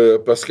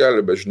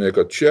paskelbė, žinai,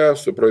 kad čia,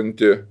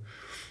 supranti,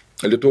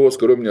 Lietuvos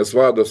kariuomenės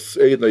vadas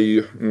eina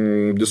į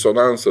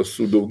disonansą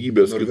su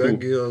daugybės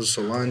Norvegijos,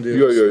 kitų.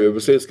 Olandijos. Jo,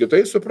 visais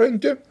kitais,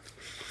 supranti.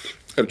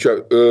 Ir čia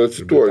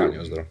cituoju.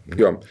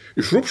 Jo.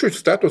 Iš Rupšio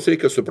citatos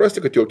reikia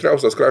suprasti, kad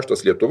jautriausias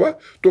kraštas Lietuva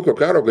tokio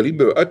karo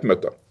galimybę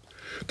atmeta.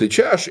 Tai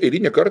čia aš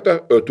eilinį kartą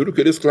turiu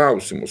kelis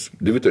klausimus,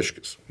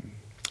 dvitaškis.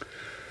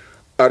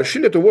 Ar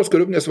ši Lietuvos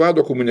kariuomenės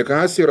vado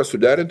komunikacija yra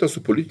suderinta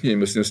su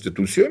politinėmis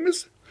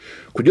institucijomis?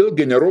 Kodėl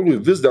generolui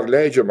vis dar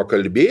leidžiama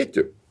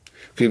kalbėti,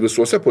 kai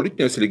visuose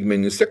politinėse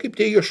lygmenyse, kaip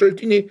teigia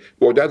šaltiniai,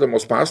 buvo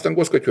dedamos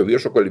pastangos, kad jo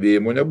viešo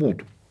kalbėjimo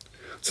nebūtų?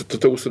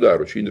 Citata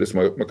užsidaro, čia Indrės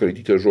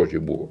Makaraitytės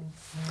žodžiai buvo.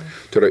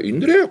 Tai yra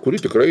Indrė,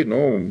 kuri tikrai,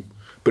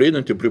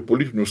 prieinanti prie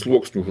politinių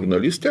sluoksnių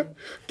žurnalistė,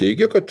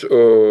 teigia, kad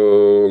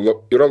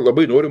yra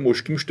labai norima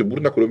užkimšti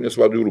burną kariuomenės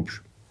vadui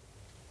Rupšiui.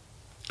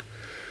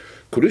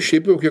 Kuris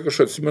šiaip jau, kiek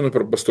aš atsimenu,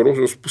 per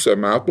pastarosius pusę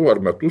metų ar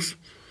metus,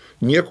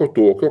 nieko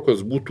tokio,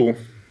 kas būtų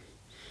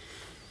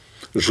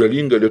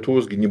žalinga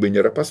Lietuvos gynybai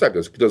nėra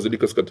pasakęs. Kitas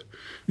dalykas, kad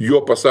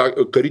jo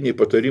kariniai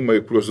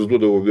patarimai, kuriuos jis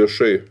duodavo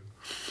viešai,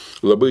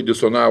 labai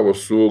disonavo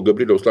su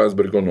Gabrieliaus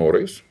Landsbergio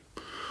norais,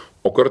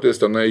 o kartais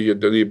tenai jie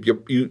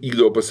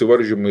įgydavo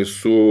pasivaržymai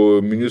su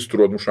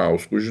ministru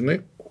Anušausku, žinai,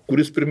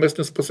 kuris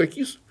pirmesnis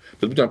pasakys,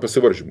 bet būtent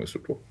pasivaržymai su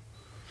tuo.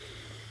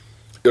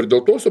 Ir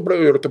dėl to,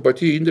 ir ta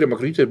pati Indrė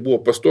Makaraitytė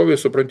buvo pastoviai,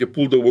 supranti,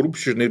 puldavo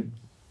Rupšį, žinai,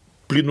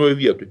 plynoje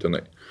vietoj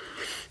tenai.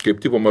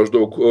 Kaip tipo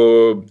maždaug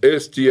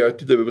Estija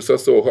atidavė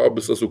visas savo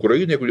haubicas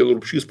Ukrainai, kodėl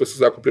Rupšys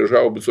pasisako prieš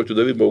haubico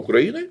atidavimą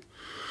Ukrainai.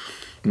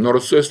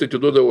 Nors Estija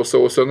atiduodavo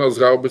savo senas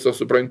haubicas,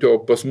 supranti,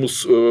 o pas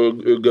mus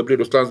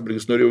Gabrielius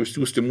Landsbergis norėjo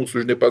išsiųsti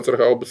mūsų, žinai,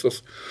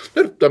 pancerhaubicas.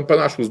 Ir tam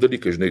panašus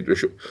dalykai, žinai,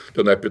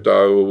 ten apie tą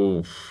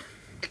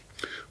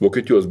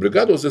Vokietijos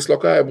brigados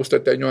dislokavimus,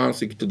 ten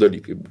niuansai, kiti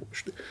dalykai buvo,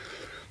 žinai.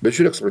 Bet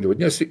žiūrėk,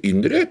 vadinasi,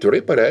 Indrė atvirai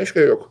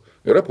pareiškia, jog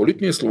yra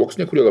politiniai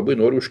sluoksniai, kurie labai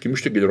nori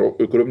užkimšti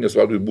kariuomenės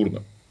vadui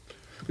burną.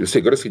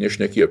 Jisai garsiai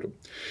nešnekėtų.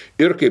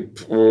 Ir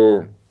kaip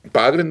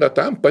pagrindą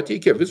tam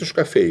pateikė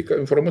visišką feiką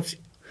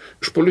informaciją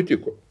iš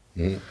Politiko.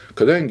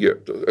 Kadangi,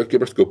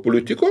 kaip aš sakiau,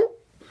 Politiko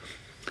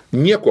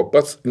nieko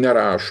pats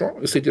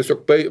nerašo, jisai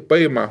tiesiog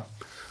paima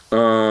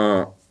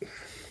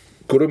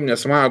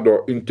kariuomenės vado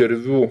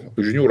interviu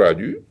žinių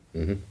radijui,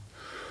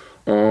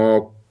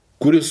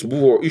 kuris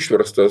buvo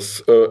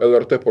išverstas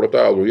LRT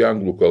portalų į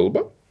anglų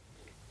kalbą,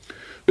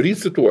 ir jį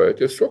cituoja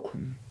tiesiog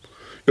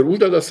ir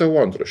uždeda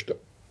savo antraštę,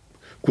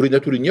 kuri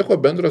neturi nieko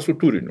bendra su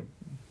turiniu.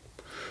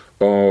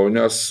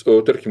 Nes,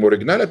 tarkim,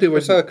 originalė tai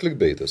vadina...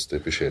 Clickbaitas,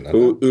 taip išeina.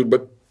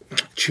 Bet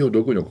čia jau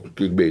daugiau negu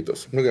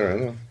clickbaitas.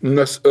 Gerai,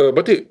 Nes,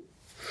 bet tai,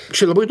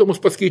 čia labai įdomus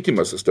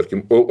paskeitimas,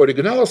 tarkim.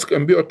 Originalas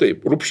skambėjo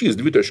taip, Rupšys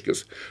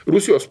dvitaškis.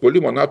 Rusijos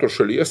puolimo NATO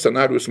šalyje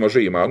scenarijus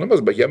mažai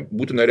įmanomas, bet jam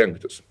būtina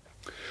rengtis.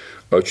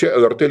 Čia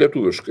LRT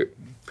lietuviškai.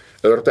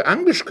 LRT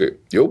angliškai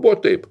jau buvo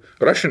taip.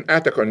 Russian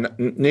attack on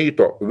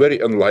NATO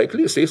very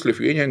unlikely, says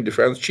Lithuanian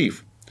defense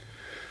chief.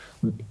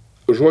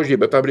 Žodžiai,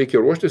 bet tam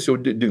reikia ruoštis, jau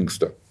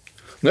dingsta.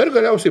 Na ir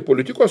galiausiai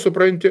Politiko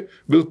supranti,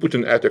 will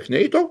Putin attack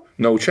NATO,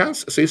 no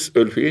chance, says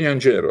Lithuanian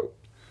general.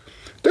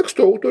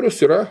 Teksto autorius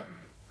yra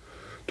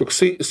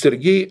toksai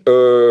Sergej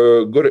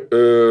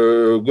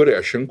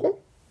Gorešenko,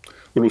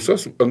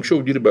 rusas,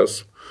 anksčiau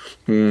dirbęs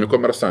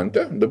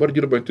komersantė, dabar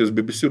dirbantis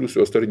BBC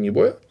Rusijos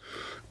tarnyboje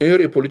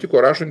ir į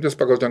politiko rašantis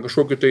pagal ten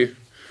kažkokį tai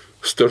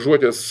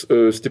stažuotės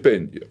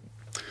stipendiją.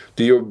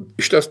 Tai jau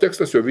šitas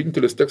tekstas, jo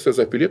vienintelis tekstas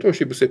apie Lietuvą,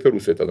 šiaip jisai apie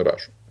Rusiją ten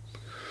rašo.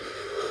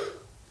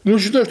 Nu,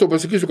 žinai, aš to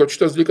pasakysiu, kad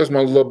šitas dalykas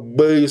man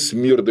labai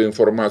smirda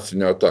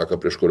informacinę ataką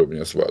prieš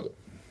kariuomenės vadą.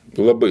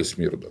 Labai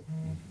smirda.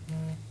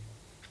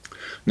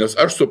 Nes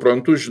aš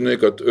suprantu, žinai,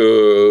 kad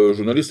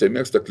žurnalistai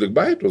mėgsta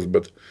klikbaitus,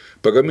 bet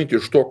pagaminti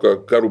iš to,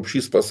 ką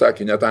Rupšys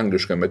pasakė net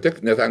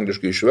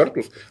angliškai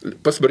išvertus,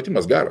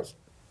 pasvertimas geras.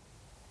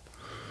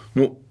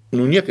 Nu,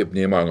 niekaip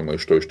neįmanoma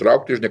iš to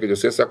ištraukti, žinai, kad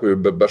jisai sako,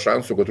 be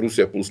šansų, kad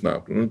Rusija puls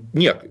NATO. Nu,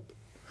 niekaip.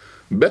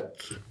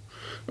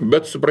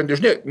 Bet supranti,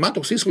 žinai, man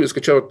toks įspūdis,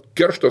 kad čia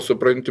kerštas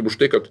supranti už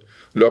tai, kad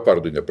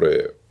Leopardui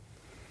nepraėjo.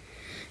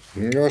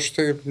 Aš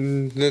tai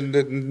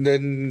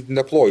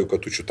neploju,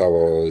 kad tu čia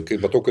tavo, kai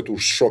matau, kad tu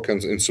užšokia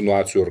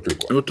insinuacijų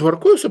arkliuko. Nu,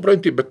 tvarkoju,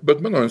 supranti,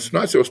 bet mano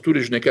insinuacijos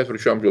turi, žinai,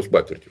 4 amžiaus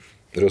patirtį.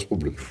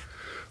 Respublikai.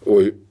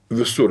 Oi,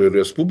 visur ir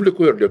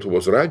Respublikoje, ir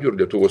Lietuvos radijo, ir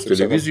Lietuvos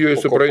televizijoje,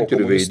 supranti,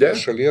 ir veide.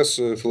 Šalies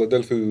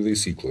Filadelfijų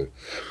veisykloje.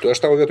 Aš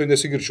tavo vietoj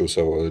nesigirčiau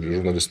savo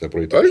žurnalistinę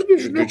praeitį. Aš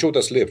greičiau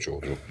tas slėpčiau.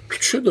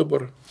 Čia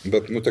dabar.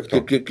 Bet, tiek to.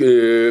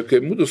 Kai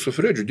mūdu su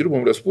Fredžiu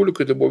dirbom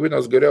Respublikai, tai buvo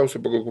vienas geriausių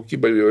pagal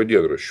kokybę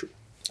dienraščių.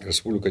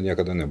 Respublika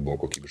niekada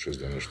nebuvo kokybiškas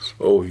dienraštis.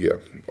 O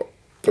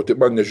tai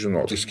man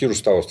nežinau.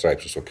 Išskyrus tavo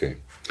straipsnius, okei.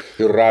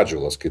 Ir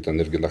Radžiulas, kai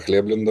ten irgi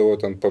nachleblindavo,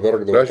 ten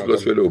pavergdavo.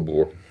 Radžiulas vėliau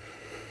buvo.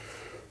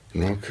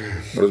 Okay.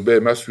 Nors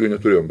beje, mes su juo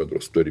neturėjom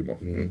bendros sutarimo.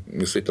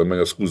 Jisai ten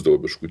mane skūsdavo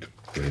biškutį.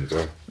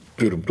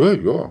 Rimtai,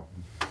 jo.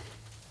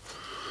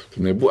 Tai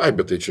nebuvo,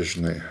 bet tai čia,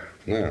 žinai,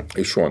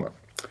 į šoną.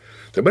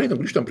 Dabar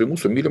grįžtam prie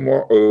mūsų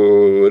mylimo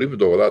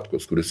Rimvydo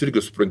Valatkos, kuris irgi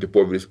supranti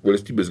po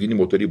valstybės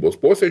gynimo tarybos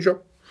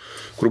posėdžio,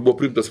 kur buvo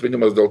priimtas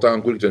sprendimas dėl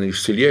tankų, kur ten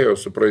išsiliejo,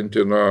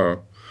 supranti,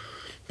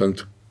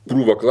 ant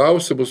krūvą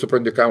klausimų,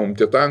 supranti, ką mums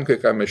tie tankai,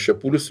 ką mes čia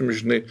pulsim,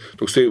 žinai,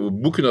 toksai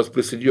Bukinas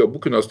prisidėjo,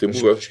 Bukinas tai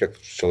buvo... Kiek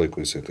čia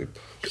laiko jisai taip?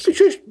 Tai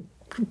čia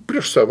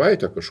prieš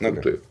savaitę kažkur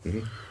tai.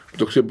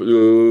 Toksai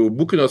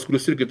Bukinas,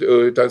 kuris irgi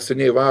ten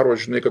seniai varo,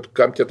 žinai, kad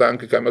kam tie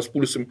tankai, ką mes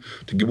pulsim,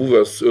 taigi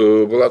buvęs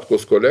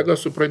Valatkos kolega,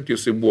 supranti,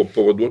 jisai buvo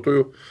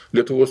pavaduotojų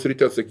Lietuvos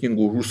ryte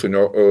atsakingų už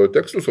užsienio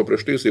tekstus, o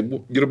prieš tai jisai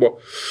dirbo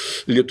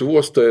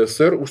Lietuvos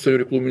TSR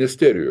užsienio reikalų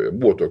ministerijoje.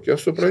 Buvo tokia,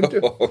 supranti?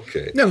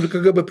 Okay. Ne,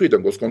 KGB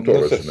pridengos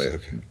kontoras, žinai.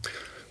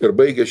 Ir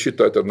baigė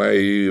šitą tenai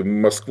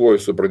Maskvoje,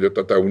 supranti,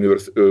 tą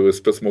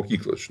spec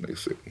mokyklą, žinai,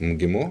 jisai.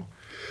 Gimo?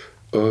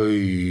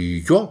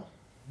 Jo.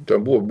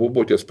 Ten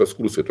buvo tie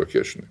speckursai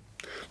tokie, žinai.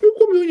 Nu,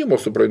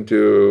 komjaunimo, supranti,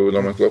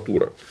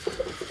 nomenklatūra.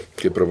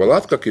 Kaip ir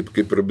Valatka,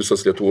 kaip ir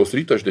visas Lietuvos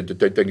rytas,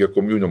 ten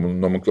komjaunimo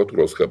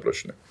nomenklatūros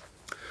hebrašinė.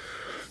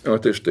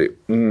 Tai štai.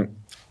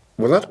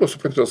 Valatkos,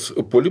 suprantas,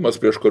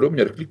 puolimas prieš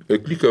kariuomenę ir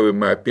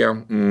klikavimą apie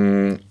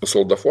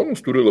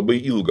soldafonus turi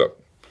labai ilgą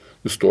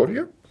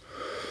istoriją.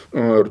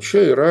 Ir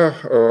čia yra,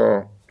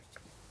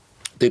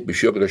 taip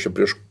išėjo, kad aš čia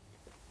prieš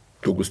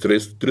kokius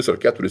 3 ar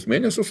 4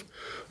 mėnesius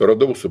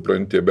radau,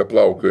 supranti,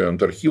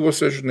 beplaukiojant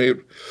archyvose, žinai,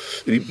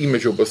 ir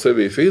įmečiau pas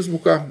save į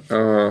Facebooką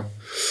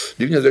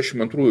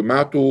 92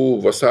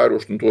 metų vasario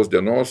 8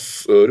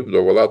 dienos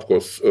Rimvydo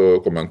Valatkos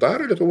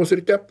komentarą Lietuvos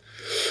ryte,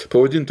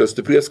 pavadintas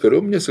Stiprės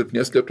kariuomenės,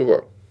 silpnės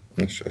Lietuva.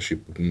 Aš jį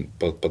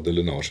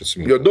padalinau, aš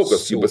atsimenu. Jo, daug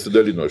kas jį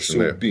pasidalino,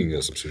 žinai.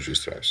 Siaubingas absoliučiai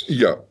straipsnis.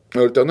 Ja,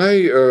 ir tenai...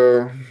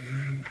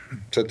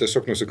 Čia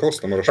tiesiog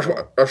nusikalstama rašau.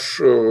 Aš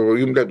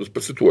jums leidus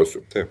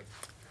pacituosiu. Taip.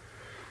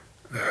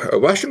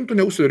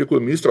 Vašingtone užsienio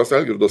reikalų ministras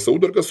Algirdas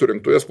Saudargas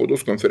surinktoje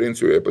spaudos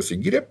konferencijoje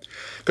pasigyrė,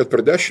 kad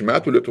per 10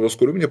 metų Lietuvos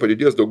kariuomenė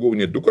padidės daugiau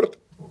nei 2 kart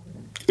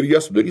ir ją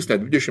sudarys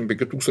net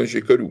 25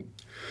 000 karių.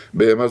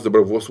 Beje, mes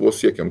dabar vos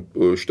siekiam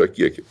šitą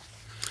kiekį.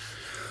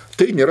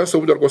 Tai nėra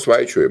Saudargos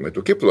svaičiojimai.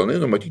 Tokie planai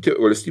numatyti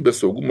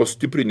valstybės saugumo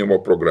stiprinimo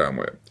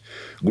programoje.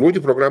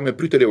 Gruodį programai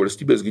pritarė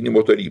valstybės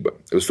gynimo taryba.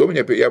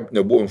 Visuomenė apie ją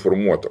nebuvo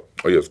informuota.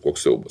 O jas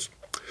koks siaubas.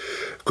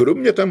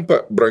 Kariuomenė tampa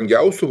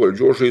brangiausių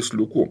valdžios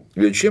žaisliukų.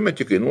 Vien šiemet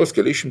tik kainuos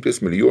keliais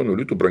šimtais milijonų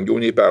litų brangiau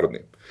nei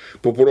pernai.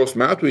 Po poros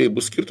metų jai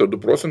bus skirta 2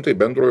 procentai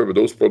bendrojo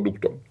vidaus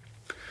produkto.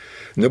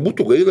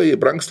 Nebūtų gaila, jei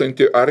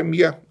brangstanti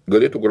armija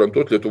galėtų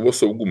garantuoti Lietuvos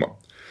saugumą.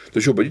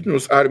 Tačiau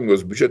padidinus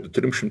armijos biudžetą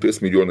 300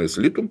 milijonais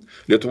litų,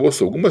 Lietuvos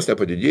saugumas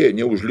nepadidėja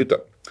nei už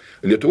litą.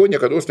 Lietuva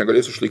niekados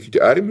negalės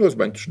išlaikyti armijos,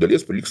 bent iš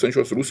dalies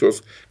prilygstančios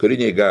Rusijos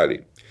kariniai galiai.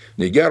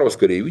 Nei geros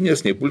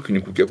kareivinės, nei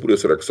pulkininkų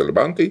kepurės ir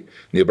akselbantai,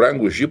 nei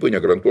brangus žipai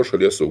negarantuos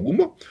šalies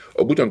saugumo,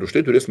 o būtent už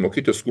tai turės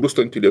mokėti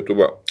skurstanti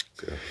Lietuva.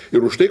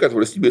 Ir už tai, kad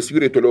valstybės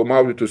vyrai toliau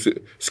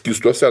maudytųsi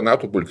skistuose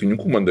NATO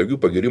pulkininkų mandagių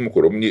pagirimų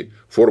kariuomenei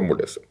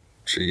formulėse.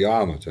 Čia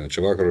Jano,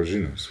 čia vakaro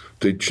žinios.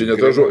 Tai čia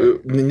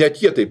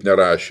net jie taip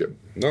nerašė.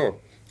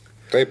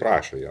 Taip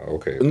rašė, ja,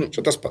 okei.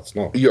 Čia tas pats,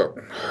 Jo,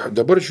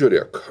 dabar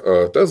žiūrėk,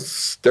 tas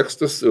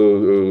tekstas,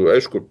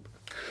 aišku,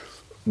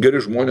 geri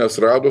žmonės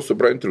rado,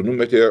 supranti, ir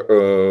numetė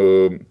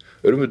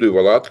Rimvydui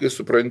Valatkai,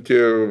 supranti,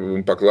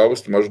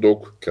 paklausti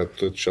maždaug. Kad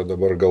tu čia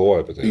dabar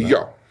galvoji apie tai, ne?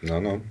 Jo.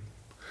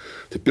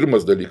 Tai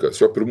pirmas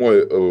dalykas, jo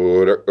pirmoji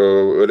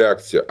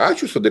reakcija.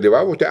 Ačiū,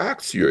 sudalyvavote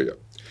akcijoje.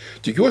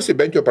 Tikiuosi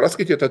bent jau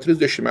praskaitė tą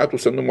 30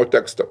 metų senumo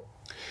tekstą.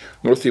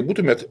 Nors jei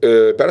būtumėt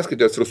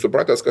perskaitęs ir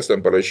supratęs, kas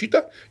ten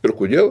parašyta ir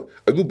kodėl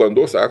avių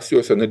bandos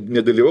akcijose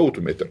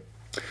nedalyvautumėte.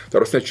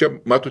 Tarsi čia,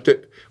 matote,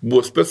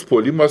 buvo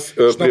spetspuolimas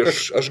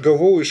prieš... Aš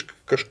gavau iš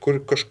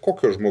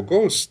kažkokio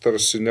žmogaus,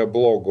 tarsi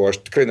neblogo, aš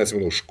tikrai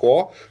neatsimenu iš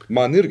ko,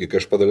 man irgi, kai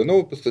aš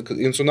padalinau,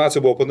 intonacija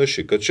buvo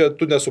panaši, kad čia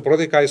tu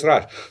nesupratai, ką jis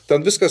rašė.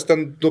 Ten viskas,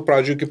 nuo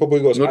pradžių iki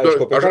pabaigos,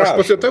 aišku, apie ką rašė.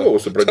 Aš pasitavau,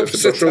 supratęs,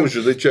 prašau,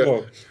 žinai, čia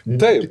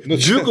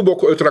dvigubo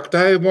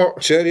traktavimo...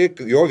 Čia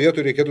jo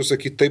vietoj reikėtų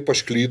sakyti, taip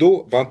aš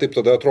klydau, man taip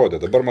tada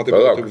atrodė. Dabar man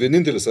taip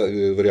vienintelis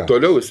variantas.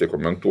 Toliau jisai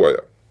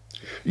komentuoja.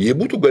 Jei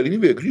būtų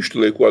galimybė grįžti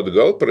laiku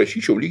atgal,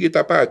 parašyčiau lygiai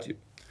tą patį.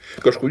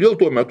 Kažkodėl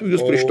tuo metu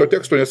jūs prie šito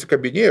teksto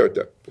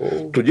nesikabinėjote.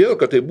 Todėl,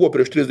 kad tai buvo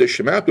prieš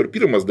 30 metų ir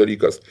pirmas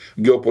dalykas,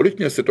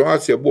 geopolitinė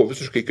situacija buvo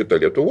visiškai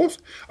kita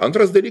Lietuvos.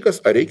 Antras dalykas,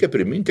 ar reikia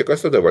priminti,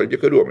 kas tada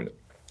valdė kariuomenę.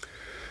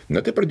 Na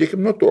tai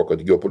pradėkime nuo to,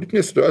 kad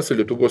geopolitinė situacija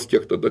Lietuvos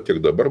tiek tada,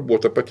 tiek dabar buvo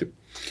ta pati.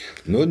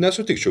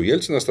 Nesutikčiau.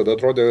 Jelcinas tada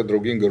atrodė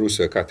drauginga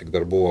Rusija, ką tik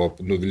dar buvo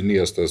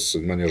nuvilnijęs tas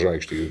Maniežo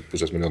aikštėje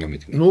 500 000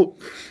 mitingų.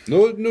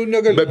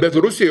 Negali. Bet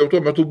Rusija jau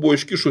tuo metu buvo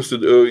iškišusi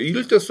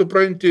iltę,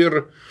 supranti, ir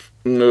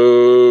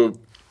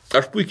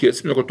aš puikiai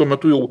atsimenu, kad tuo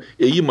metu jau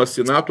ėjimas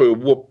į NATO jau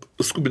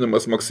buvo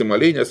skubinamas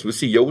maksimaliai, nes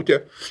visi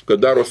jautė,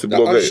 kad darosi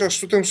blogai.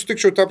 Aš su tam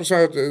sutikčiau, ta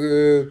prasme,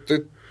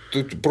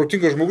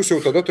 protingas žmogus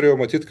jau tada turėjo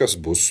matyti, kas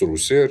bus su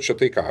Rusija. Čia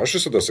tai, ką aš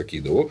visada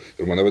sakydavau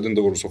ir mane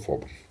vadindavo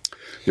rusofobu.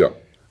 Jo.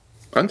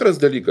 Antras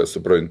dalykas,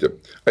 supranti.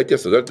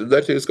 Tiesa,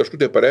 dar jis kažkur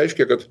tai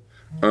pareiškė, kad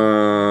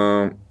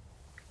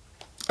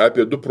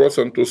apie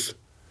 2%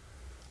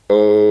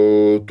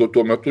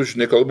 tuo metu,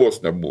 žinai,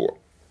 kalbos nebuvo.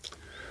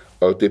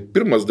 Tai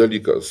pirmas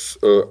dalykas,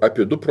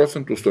 apie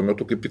 2% tuo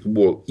metu kaip tik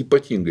buvo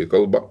ypatingai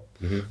kalba.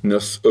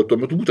 Nes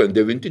tuo metu būtent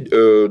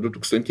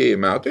 2000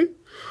 metai,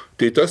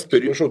 tai tas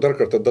Prašau, dar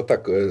kartą data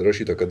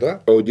rašyta kada?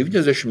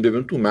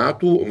 99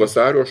 metų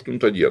vasario 8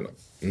 dieną.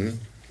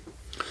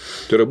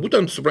 Tai yra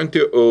būtent,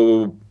 supranti,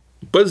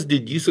 pats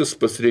didysis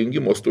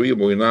pasirengimo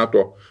stojimo į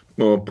NATO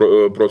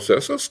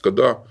procesas,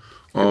 kada...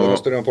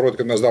 Mes turėjome parodyti,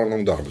 kad mes darom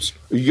namų darbus.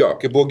 Ja.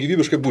 Kai buvo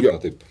gyvybiškai būtina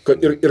taip.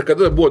 Ir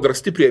kada buvo dar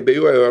stipriai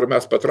abejoja, ar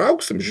mes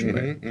patrauksim,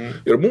 žinai.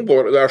 Ir mums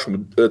buvo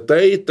rašoma,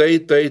 tai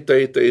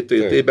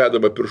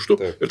bedama pirštu.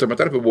 Ir tame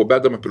tarpe buvo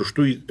bedama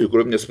pirštu į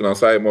kariuomenės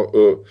finansavimo,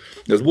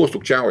 nes buvo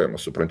sukčiaujama,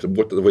 supranti,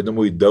 buvo tada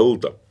vadinamoji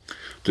delta.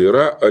 Tai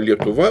yra,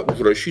 Lietuva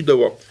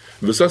užrašydavo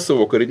visas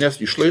savo karinės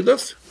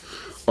išlaidas,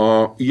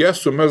 jie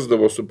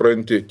sumesdavo,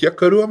 supranti, tiek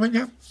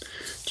kariuomenę,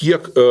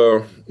 tiek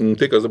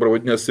tai, kas dabar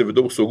vadinasi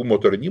vidaus saugumo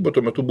tarnyba,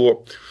 tuo metu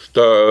buvo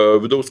ta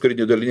vidaus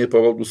kariniai daliniai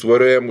pavaldus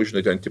VRM,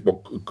 žinai, ten tipo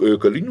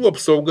kalinių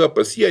apsauga,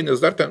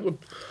 pasienis, dar ten,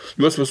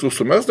 juos visus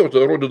sumesdavo,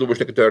 tada rodydavo,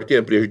 žinai, kad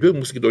artėjant prieš 2,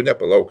 mums sakydavo,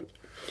 nepalaukit.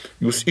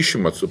 Jūs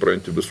išimat,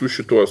 supranti, visus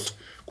šitos,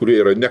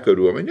 kurie yra ne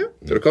kariuomenė,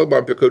 ir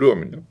kalbam apie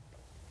kariuomenę.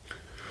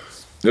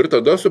 Ir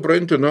tada,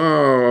 supranti,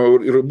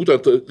 ir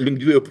būtent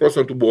link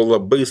 2% buvo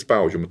labai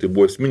spaudžiama, tai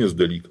buvo esminis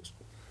dalykas.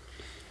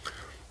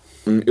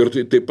 Ir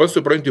taip pat,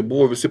 supranti,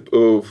 buvo visi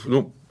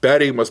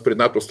perėjimas prie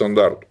NATO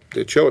standartų.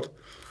 Tai čia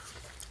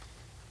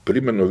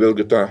primenu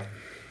vėlgi tą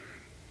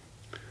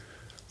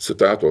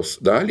citatos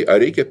dalį, ar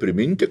reikia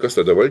priminti, kas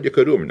tada valdė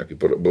kariuomenę, kaip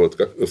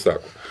Balatka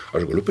sako.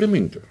 Aš galiu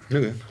priminti,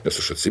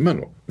 nes aš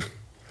atsimenu.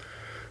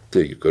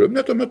 Taigi,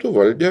 kariuomenė tuo metu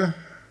valdė,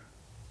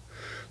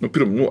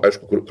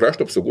 aišku,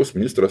 krašto apsaugos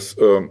ministras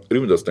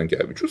Rimvydas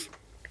Stankevičius.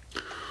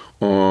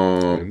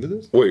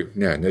 Oi,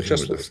 ne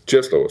Rimvydas,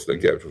 Česlavas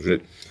Stankevičius,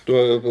 žinai. Tu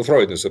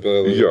Freudinis apie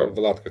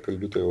Valatką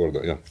kalbėtojo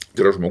vardą, ja.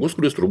 Tai yra žmogus,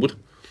 kuris turbūt,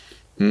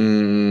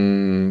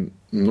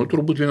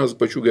 turbūt vienas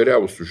pačių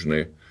geriausių,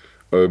 žinai,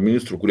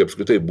 ministrų, kurie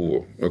apskritai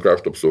buvo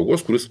krašto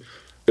apsaugos, kuris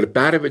ir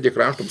pervedė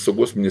krašto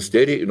apsaugos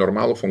ministeriją į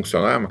normalų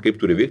funkcionavimą, kaip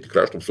turi veikti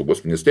krašto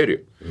apsaugos ministerija.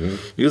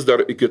 Jis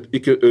dar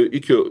iki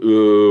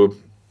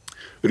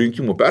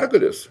rinkimų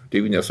pergalės,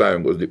 Tėvynės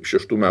sąjungos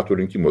 6 metų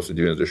rinkimuose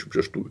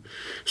 96.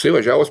 Jisai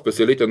važiavo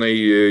specialiai tenai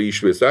į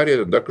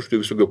Šveicariją, dar kažkai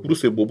visokie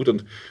kursai buvo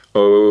būtent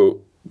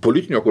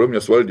politinio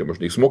kariuomenės valdymo,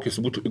 žinai, jis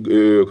mokėsi būti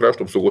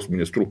krašto apsaugos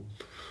ministrų.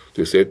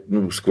 Tai jisai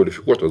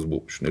kvalifikuotas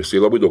buvo, žinai, jisai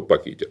labai daug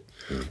pakeitė.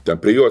 Ten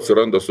prie jo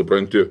atsiranda,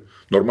 supranti,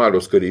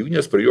 normalios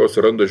kareivinės, prie jo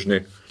atsiranda,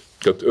 žinai,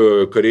 kad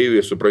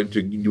kareiviai,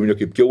 supranti, jau ne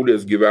kaip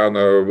kiaulės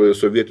gyvena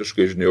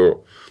sovietiškai, žinai,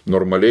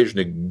 normaliai,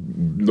 žinai,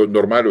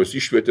 normalios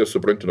išvietės,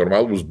 supranti,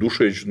 normalūs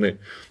dušai, žinai,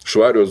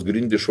 švarios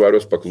grindys,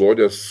 švarios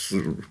paklodės,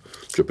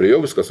 čia prie jo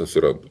viskas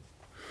atsiranda.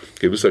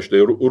 Kai visą šitą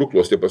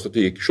ruklos tie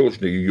pastatai iki šiol,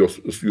 žinai, juos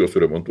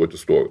suremontuoti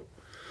stovi.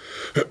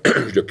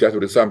 Žiūrėk,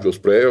 4 amžiaus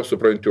praėjo,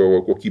 supranti, o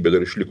kokybė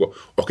dar išliko.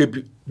 O kaip,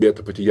 bet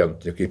ta pati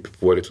Janutė, kaip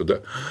puolė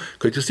tada,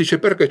 kad jis čia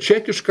perka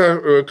čekišką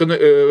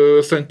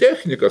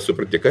santechniką,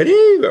 supranti,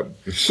 kareiviam.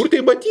 Kur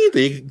tai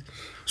matyti?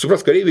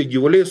 Supras, kareiviai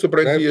gyvuliai,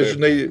 supranti,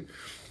 žinai,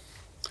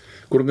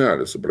 kur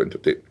gali, supranti.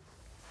 Tai.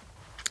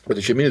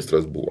 Bet čia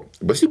ministras buvo.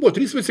 Basi buvo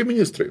 3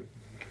 viceministrai.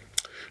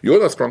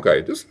 Jonas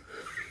Kronkaitis,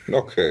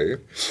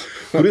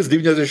 kuris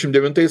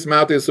 99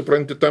 metais,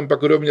 supranti, tampa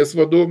kariuomenės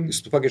vadu.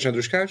 Jis pakeičia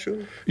Andriuškevičių?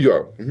 Jo.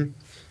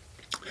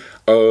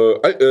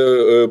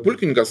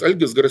 Pulkininkas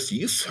Algis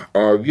Grasys,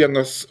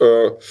 vienas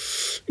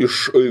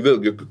iš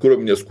vėlgi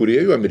kariuomenės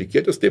kūrėjų,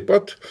 amerikietis taip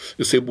pat,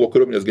 jisai buvo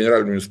kariuomenės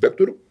generalinių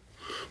inspektorių,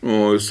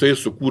 jisai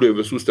sukūrė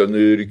visus ten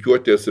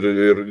rikiuotės ir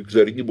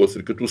tarnybos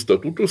ir kitus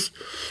statutus,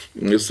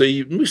 jisai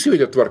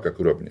įsivedė tvarką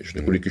kariuomenė,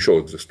 žinai, kur iki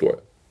šiol egzistuoja.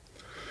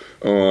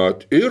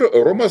 Ir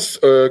Romas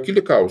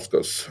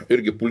Kilikauskas,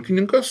 irgi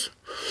pulkininkas,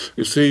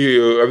 jisai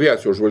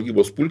aviacijos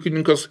žvalgybos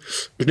pulkininkas,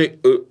 žinai,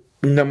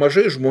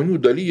 nemažai žmonių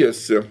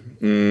dalyjasi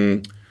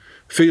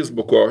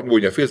Facebook'o,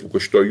 ne Facebook'o,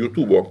 šito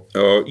YouTube'o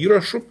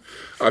įrašų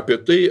apie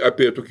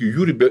tokį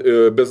Jurį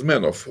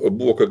Bezmenov,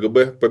 buvo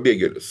KGB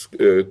pabėgėlis,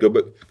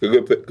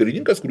 KGB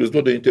karininkas, kuris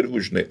duoda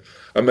interviu, žinai,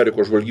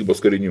 Amerikos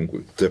žvalgybos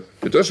karininkui. Taip.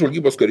 Ir tas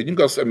žvalgybos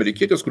karininkas,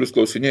 amerikietis, kuris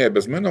klausinėja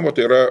Bezmenovo,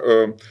 tai yra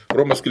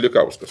Romas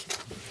Kilikauskas.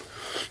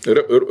 Ir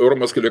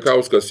Romas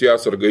Kilikauskas į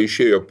atsargą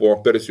išėjo po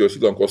Persijos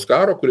įlankos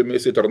karo, kuriame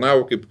jisai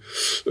tarnavo kaip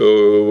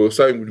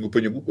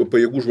sąjungininkų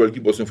pajėgų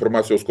žvalgybos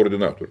informacijos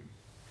koordinatorių.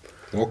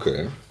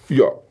 Okay.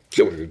 Jo.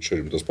 Čia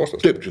rimtas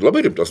postas. Taip,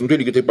 labai rimtas. Tai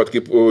lygiai taip pat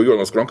kaip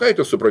Jonas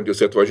Kronkaitis, supranti,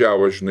 jisai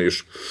atvažiavo, žinai,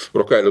 iš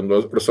Rokailino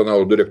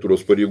arsenalo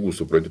direktoriaus pareigų,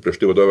 supranti, prieš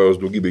tai vadovavęs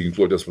daugybė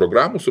ginkluotės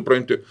programų,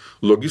 supranti,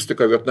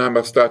 logistiką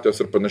Vietname statęs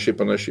ir panašiai.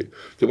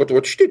 Tai vat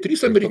šitie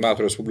trys amerikiečiai.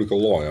 Metų Respublika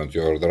lojant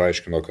jo ir dar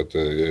aiškino, kad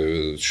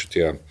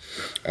šitie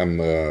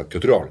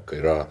M14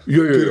 yra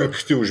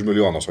pirkti už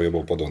milijonas, o jie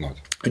buvo padovanoti.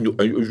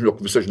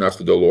 Žinok, visa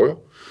žiniasklaida lojo,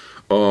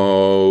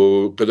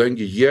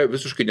 kadangi jie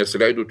visiškai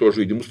nesileido tuos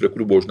žaidimus, prie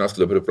kurių buvo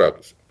žiniasklaida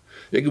pripratusi.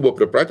 Jeigu buvo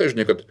pripratę,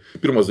 žinai, kad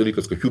pirmas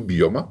dalykas, kad jų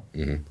bijoma,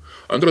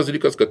 antras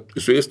dalykas, kad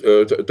su jais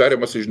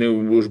tariamasi, žinai,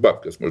 už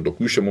babkės, maždaug,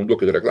 jūs čia mums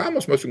duokite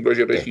reklamos, mes jums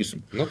gražiai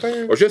rašysim.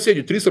 O čia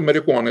sėdi trys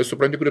amerikonai,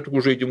 supranti, kurie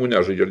tokių žaidimų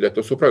nežaidžia ir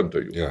net nesupranta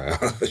jų.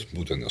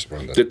 Būtent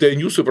nesupranta. Tai ten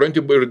jūs supranti,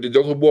 ir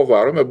dėl to buvo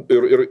varome,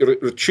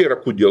 ir čia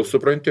yra kodėl,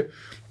 supranti,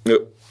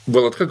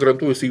 Valatka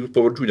garantuoja, jisai jų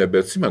pavardžių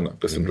nebeatsimena,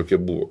 kas ten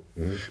tokie buvo.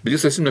 Bet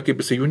jis atsimena,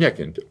 kaip jisai jų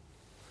nekentė.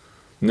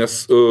 Nes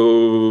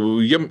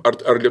jiem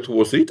ar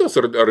Lietuvos rytas,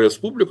 ar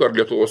Respublika, ar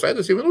Lietuvos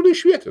aidas, jie vienodai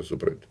švietė,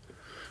 supranti.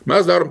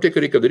 Mes darom tai,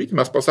 ką reikia daryti,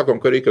 mes pasakom,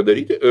 ką reikia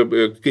daryti,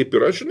 kaip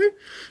yra, žinai,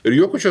 ir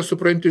jokių čia,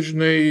 supranti,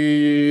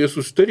 žinai,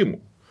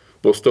 susitarimų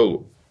po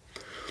stalu.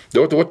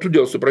 Tai tu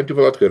dėl, supranti,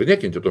 Valatka ir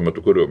nekentė tuo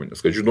metu kariuomenės,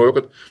 kad žinojo,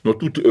 kad nuo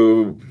tų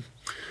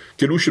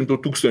kelių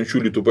šimtų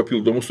tūkstančių litų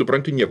papildomų,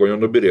 supranti, nieko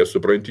nenubirės,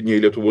 supranti, nei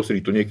Lietuvos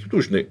rytų, nei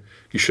kitų, žinai,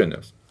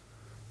 kišenės.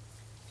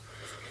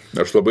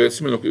 Aš labai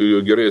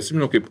gerai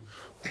atsimenu, kaip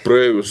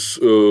praėjus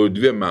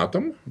 2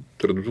 metam,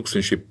 tai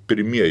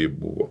 2001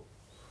 buvo,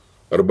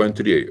 arba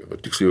antrieji,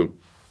 tiksliai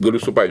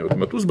galiu supainioti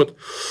metus, bet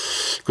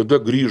kada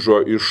grįžo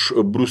iš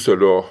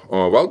Bruselio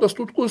Valdas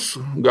Tutkus,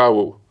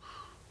 gavo,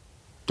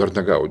 dar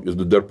negavo, jis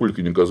dar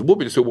pulkininkas buvo,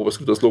 bet jis jau buvo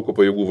paskirtas lauko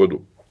pajėgų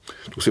vadu.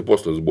 Toksai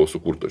postas buvo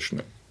sukurtas,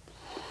 žinai.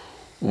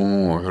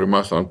 Ir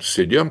mes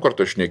sėdėjom,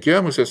 kartą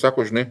šnekėjom, jisai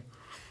sako, žinai,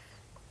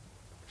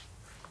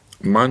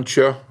 man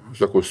čia,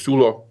 sako,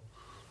 siūlo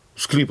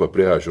sklypą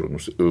prie ežero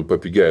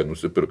papigiai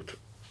nusipirkti.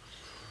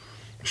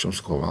 Aš jums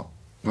sakau,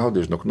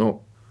 Valdai, žinok,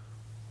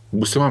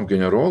 būsimam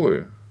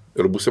generolui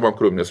ir būsimam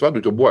kariuomenės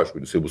vadui, tai buvo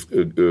aišku, jisai bus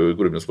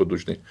kariuomenės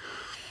vadu, žinai.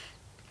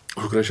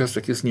 Už gražias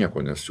sakys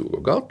nieko nesiūlo.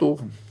 Gal tu...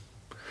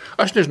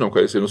 Aš nežinau,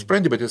 ką jisai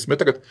nusprendė, bet esmė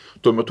ta, kad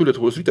tuo metu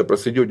Lietuvos ryte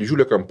prasidėjo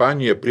didžiulė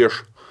kampanija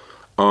prieš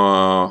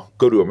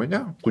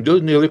kariuomenę,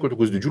 kodėl nelaiko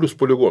tokius didžiulius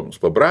poligonus,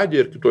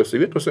 Pabradėje ir kitose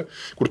vietose,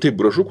 kur taip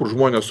gražu, kur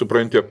žmonės,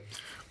 supranti,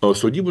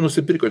 sodybų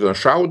nusipirko, ten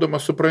šaudama,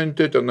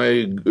 supranti,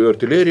 tenai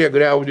artilerija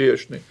griaudėja,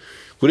 žinai,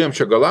 kuriem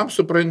čia galam,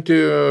 supranti,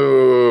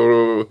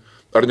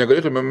 ar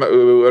negalėtų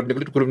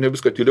kariuomenė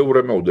viską tyliau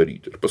ramiau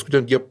daryti. Ir paskui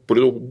ten tie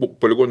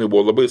poligonai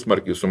buvo labai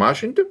smarkiai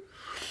sumažinti,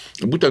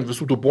 būtent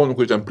visų tų ponų,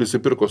 kurie ten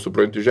prisipirko,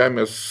 supranti,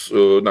 žemės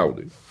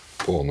naudai.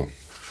 Ponų.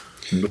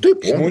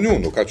 Taip, žmonių,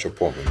 ką čia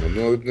ponų?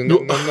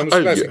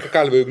 Nenusimės iki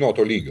Kalvio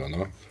Ignoto lygio,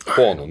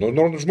 ponų.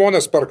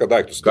 Žmonės perka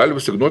daiktus.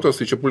 Kalvis Ignotas,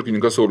 tai čia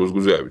pulkininkas Saulius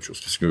Guzevičius,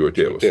 tai jo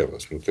tėvas.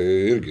 Tėvas, tai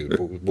irgi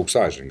būk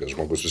sąžiningas,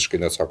 žmogus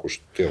visiškai neatsako už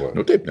tėvą.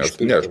 Taip, ne,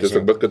 aš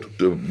tiesiog, bet kad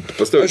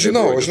pas tavę... Aš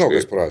žinau,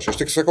 kas prašė.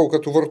 Aš tik sakau,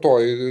 kad tu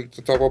vartoji,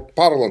 tavo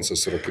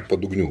parlansas yra kaip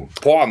padugnių.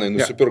 Ponai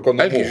nusipirko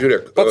namų.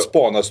 Žiūrėk, pats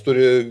ponas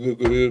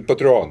turi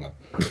Patreoną.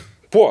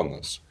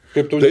 Ponas.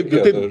 Kaip tau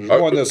girdėta,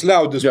 žmonės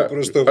liaudis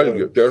paprastai.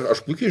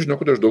 Aš puikiai žinau,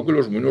 kad aš daugelio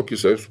žmonių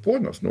akise esu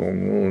ponas,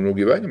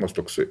 gyvenimas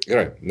toksai.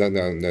 Gerai,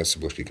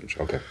 nesiblaškykim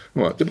čia. Okay.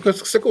 Taip, kad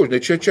sakau,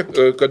 čia,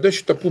 kada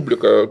šita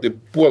publika taip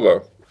puola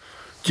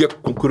tiek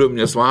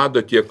kariuomenės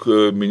vadą, tiek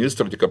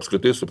ministrą, tiek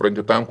apskritai,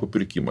 supranti, tankų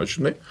pirkimą,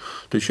 žinai,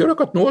 tai čia yra,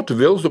 kad,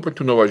 vėl,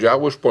 supranti,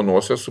 nuvažiavo iš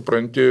panosės,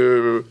 supranti,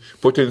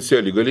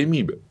 potencialiai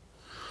galimybė.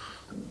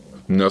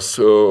 Nes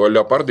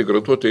Leopardai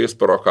garantuotai eis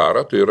per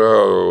karą, tai yra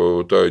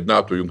ta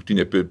NATO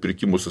jungtinė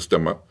pirkimų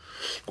sistema,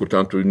 kur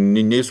ten tu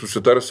nei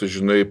susitarsi,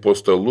 žinai, po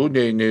stalu,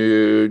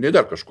 nei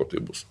dar kažko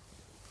tai bus.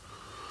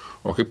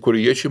 O kaip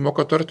korėjiečiai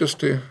moka tartis,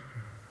 tai...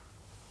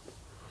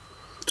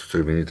 Tu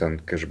turi minėti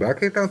ten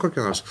cashbackai ten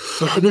kokie nors?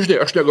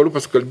 Žinai, aš negaliu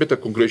pasikalbėti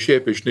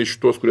konkrečiai apie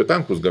šitos, kurie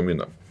tankus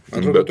gamina.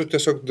 Atrodo, tu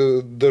tiesiog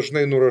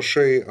dažnai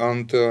nurašai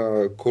ant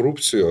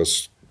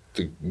korupcijos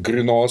tai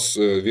grinos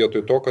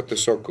vietoj to, kad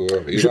tiesiog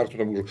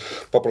įvertinam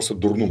paprastą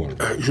durnumą.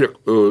 Žiūrėk,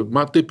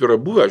 man taip yra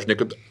buvę, žinai,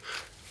 kad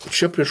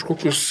čia prieš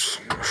kokius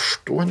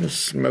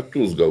 8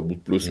 metus,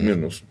 galbūt plus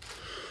minus.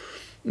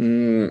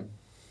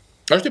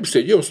 Aš taip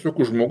sėdėjau su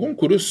tokiu žmogum,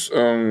 kuris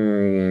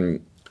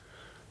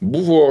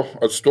buvo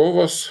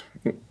atstovas,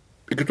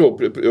 iki tol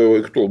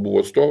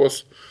buvo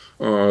atstovas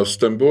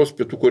stambios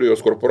Pietų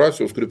Korėjos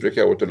korporacijos, kuri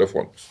prekiavo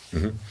telefonais.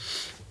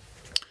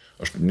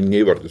 Aš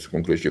neįvardysiu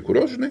konkrečiai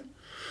kurios, žinai.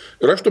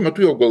 Ir aš tuo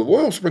metu jau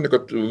galvojau, supranti,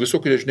 kad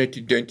visokie, žinai,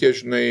 tie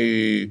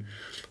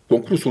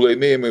konkursų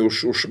laimėjimai už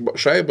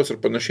šaibas ir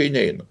panašiai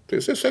neina.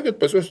 Tai jisai sakė,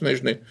 pas juos,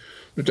 žinai,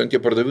 ten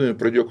tie pardavimai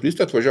pradėjo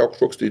kristi, atvažiavo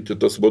kažkoks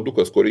tas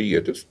vadukas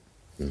korėjietis.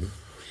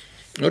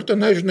 Ir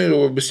ten, žinai,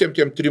 visiems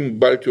tiem 3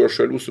 Baltijos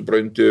šalių,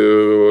 supranti,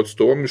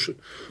 atstovom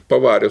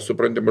pavarė,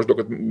 supranti,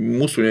 maždaug, kad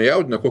mūsų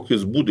nejaudina,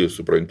 kokiais būdais,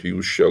 supranti,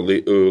 jūs čia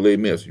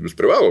laimės, jūs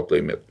privalot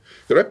laimėti.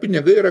 Yra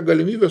pinigai, yra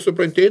galimybė,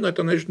 supranti, eina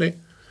ten, žinai,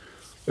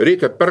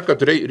 reikia perkat,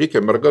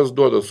 reikia mergas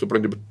duoda,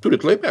 supranti, bet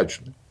turit laimėti,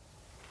 žinai.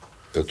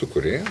 Pietų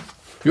Korėja?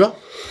 Jo.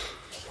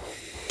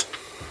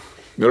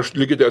 Ir aš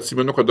lygiai tai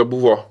atsimenu, kada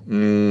buvo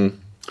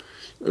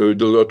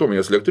dėl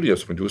atominės elektrinės,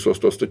 supranti, visos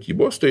tos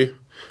statybos, tai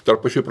dar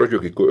pačioj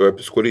pradžioje, kai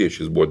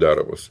korėjiečiais buvo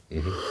deramas.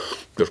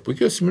 Tai aš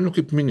puikiai atsimenu,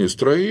 kaip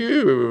ministrai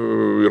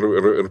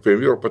ir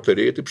premjero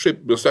patarėjai, taip šiaip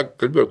visai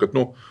kalbėjo, kad,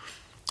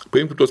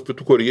 paimtų tos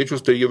pietų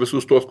korėjiečius, tai jie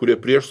visus tos, kurie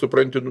prieš,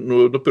 supranti,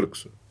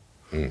 nupirks.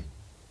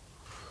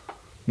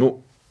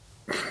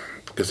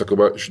 Kai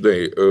sakoma,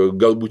 žinai,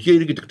 galbūt jie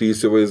irgi tik tai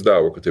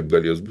įsivaizdavo, kad taip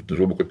galės būti,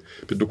 žinoma, kad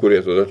Pietų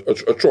Korėja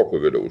atšoko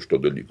vėliau už to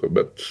dalyko,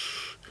 bet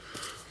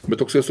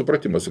toksai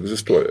supratimas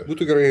egzistuoja.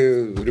 Būtų gerai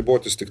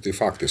ribotis tik tai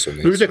faktais, o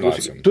ne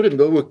insinuacijom. Turint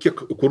galvoje,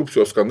 kiek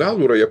korupcijos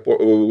skandalų yra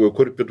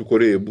Pietų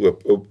Korėjai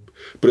buvo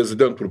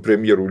prezidentų ir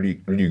premjerų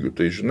lygių,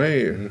 tai žinai,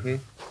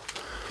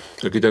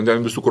 kai ten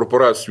visų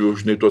korporacijų,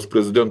 žinai, tuos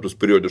prezidentus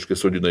periodiškai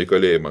sodina į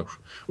kalėjimą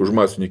už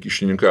masinį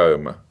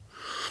kyšininkavimą.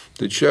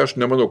 Tai čia aš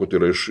nemanau, kad tai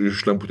yra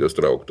iš lemputės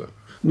traukta.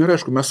 Ir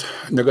aišku, mes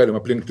negalime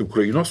aplenkti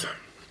Ukrainos,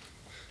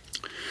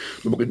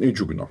 bet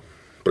neįdžiugino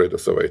praeitą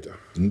savaitę.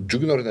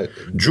 Džiugino ar ne?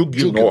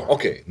 Džiugino.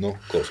 Okei,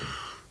 klausom.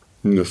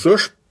 Nes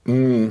aš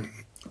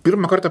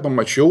pirmą kartą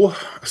pamačiau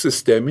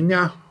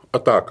sisteminę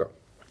ataką.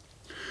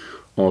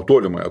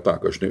 Tolimą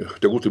ataką, žinai,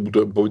 tegul tai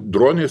būtų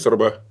dronais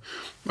arba,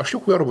 aš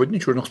jau ko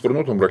vadinčiau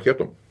nesparnuotom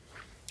raketom.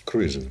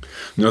 Cruising.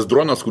 Nes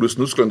dronas, kuris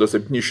nuskrenda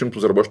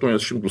 700 arba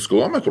 800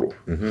 km,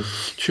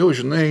 čia jau,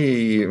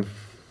 žinai,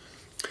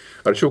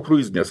 arčiau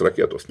kruizinės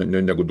raketos,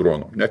 negu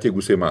drono, net jeigu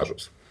jisai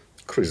mažas.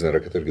 Kruizinė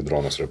raketa irgi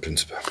dronas yra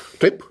principė.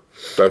 Taip,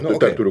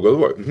 tai turiu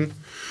galvoj.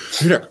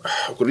 Žiūrėk,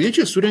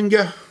 ukrainiečiai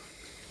surengė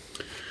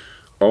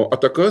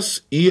atakas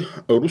į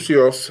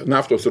Rusijos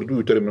naftos ir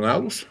dujų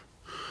terminalus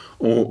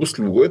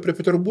Ustlugoje prie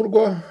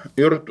Peterburgo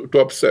ir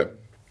Tuapse.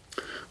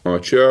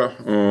 Čia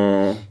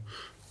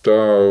ta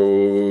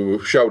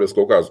Šiaurės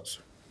Kaukazas.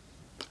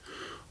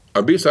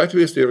 Abiais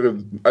atvejais tai yra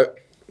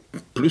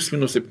plus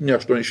minus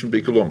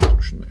 700-800 km,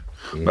 žinai.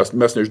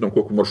 Mes nežinom,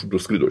 kokiu maršrutu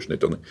sklido, žinai,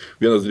 tenai.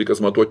 Vienas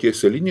dalykas matuoti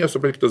tiesią liniją,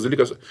 kitas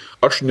dalykas,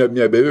 aš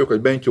neabejoju,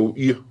 kad bent jau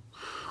į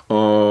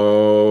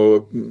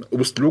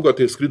Ustliugą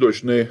tai sklido,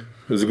 žinai,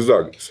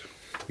 zigzagais.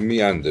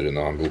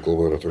 Meanderino, anglų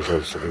kalba yra toks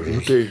žodis.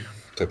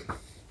 Taip.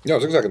 Jo,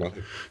 zigzagino.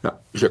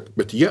 Žiūrėk,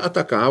 bet jie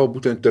atakavo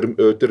būtent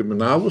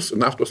terminalus,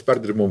 naftos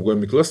perdirbimo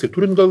gamyklas, tai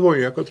turint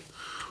galvoje, kad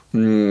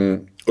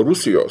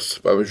Rusijos,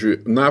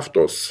 pavyzdžiui,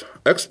 naftos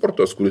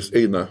eksportas, kuris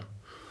eina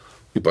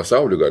į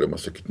pasaulį,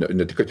 galima sakyti,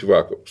 ne tik į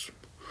vakarus,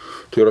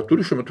 tai yra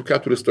turi šiuo metu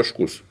 4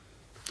 taškus.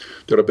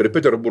 Tai yra per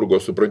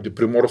Peterburgo, supranti,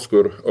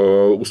 Primorsko ir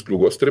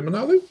Ustliugos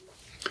terminalai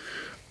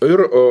ir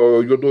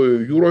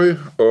Juodojoje jūroje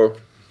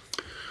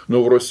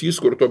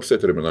Novorossijsko ir Tuapse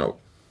terminalai,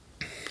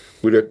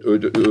 kurie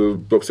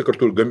Tuapse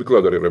kartu ir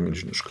gamykla dar yra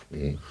milžiniška.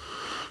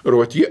 Ir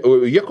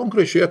jie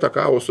konkrečiai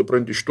atakavo,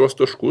 supranti, šitos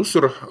taškus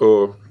ir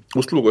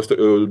Ustliugos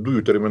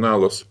dujų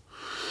terminalas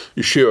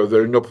išėjo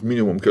velniop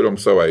minimum keliom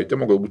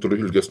savaitėm, o galbūt ir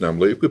ilgesniam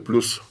laikui,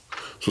 plus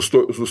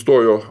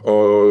sustojo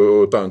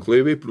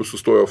tanklaiviai, plus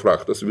sustojo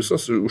fraktas,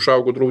 visas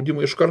užaugo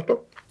draudimai iš karto.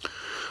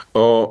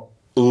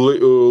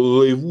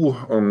 Laivų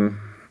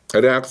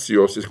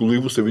reakcijos,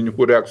 laivų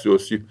savininkų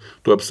reakcijos į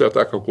Tuapse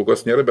ataką kol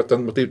kas nėra, bet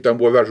ten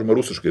buvo vežama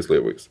rusiškais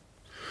laivais.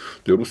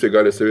 Tai rusai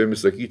gali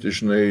savėmis sakyti,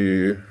 žinai,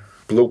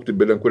 plaukti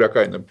belenkurią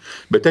kainą.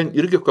 Bet ten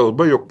irgi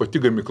kalba, jog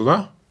pati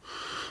gamykla,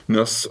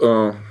 nes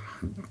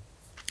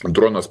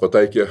dronas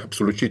pataikė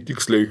absoliučiai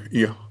tiksliai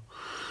į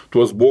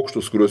tuos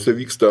bokštus, kuriuose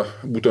vyksta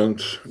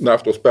būtent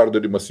naftos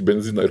perdarimas į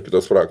benziną ir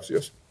kitas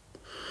frakcijas.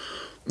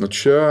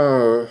 Čia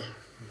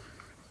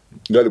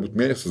gali būti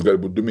mėnesis, gali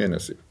būti 2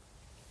 mėnesiai.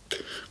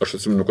 Aš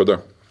atsimenu,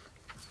 kada.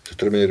 Tai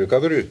turime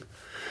recovery?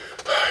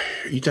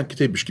 Jį ten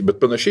kitaip biški,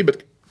 bet panašiai,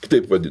 bet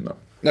kitaip vadina.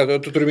 Ne,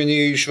 tu turime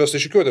išvesti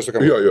iš rikiuotės.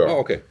 Jo.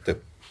 Okay,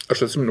 taip.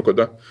 Aš atsimenu,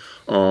 kada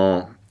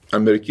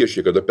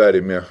amerikiečiai, kada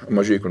perėmė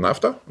Mažeikių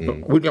naftą,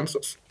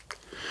 Williamsas,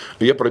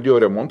 jie pradėjo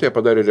remontą, jie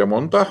padarė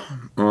remontą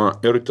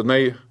ir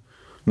tenai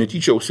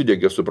netyčia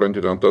užsidegė,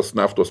 supranti, ten tas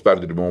naftos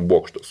perdirbimo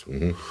bokštas.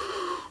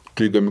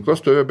 Tai gamykla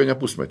stovėjo be ne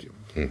pusmetį.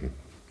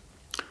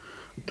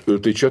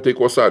 Tai čia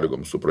taikos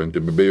sąlygom,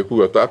 supranti, be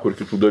jokių atakų ir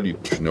kitų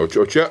dalykų. Žinai.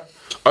 O čia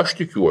aš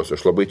tikiuosi,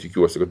 aš labai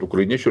tikiuosi, kad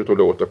ukrainiečiai ir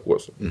toliau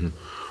atakuos.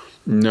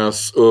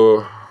 Nes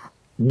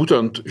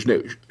būtent, žinai,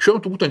 šiuo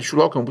metu būtent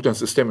išlaukiam būtent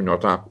sisteminio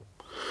atakų.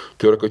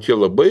 Tai yra, kad jie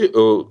labai,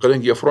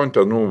 kadangi jie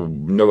fronte,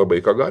 nelabai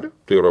ką gali,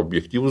 tai yra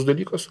objektyvus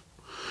dalykas.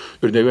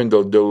 Ir ne vien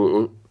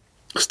dėl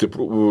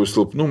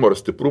silpnumo ar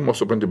stiprumo,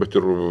 supranti, bet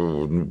ir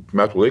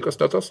metų laikas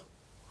ne tas.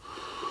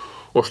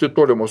 O štai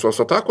tolimosios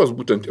atakos,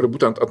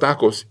 būtent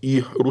atakos į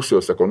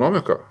Rusijos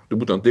ekonomiką, tai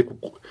būtent tai,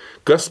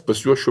 kas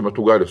pas juos šiuo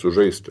metu gali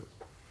sužaisti.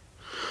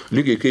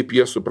 Lygiai kaip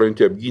jie,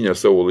 supranti, apgynė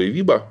savo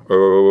laivybą,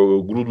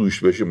 grūdų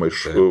išvežimą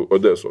iš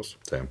Odesos.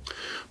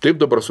 Taip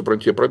dabar,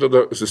 supranti, jie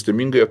pradeda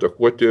sistemingai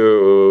atakuoti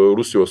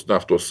Rusijos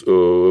naftos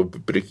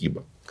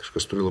prekybą.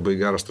 Kažkas turi labai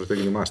gerą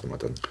strateginį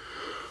mąstymą ten.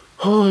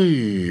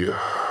 Oi,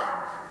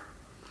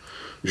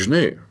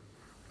 žinai,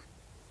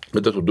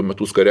 bet tu 2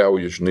 metus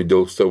kariauji, žinai,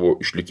 dėl savo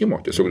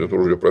išlikimo, tiesiog net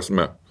žodžio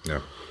prasme.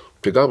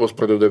 Tai galvos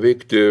pradeda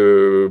veikti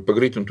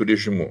pagreitintų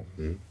režimų.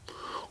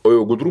 O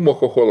jau gudrumo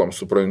choholams,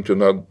 supranti,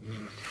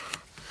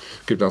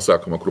 kaip ten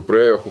sakoma, kur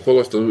praėjo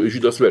choholas, ten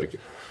žydas verkė.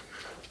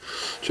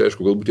 Čia,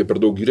 aišku, galbūt jie per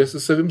daug gyrėsi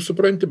savim,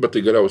 supranti, bet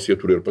tai galiausiai jie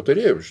turi ir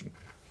patarėjų, žinai.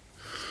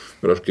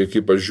 Ir aš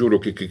kaip aš žiūriu,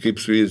 kaip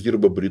su jais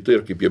dirba Britai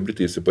ir kaip jie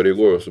Britai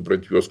įsipareigojo,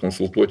 supranti, juos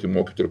konsultuoti,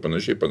 mokyti ir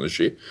panašiai.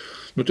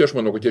 Tai aš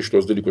manau, kad jie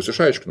šitos dalykus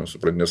išaiškino,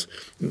 supranti, nes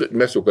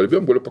mes jau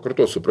kalbėjom, galiu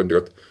pakartoti, supranti,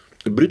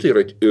 kad Britai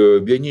yra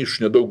vieni iš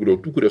nedaugelio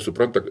tų, kurie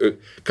supranta,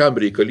 kam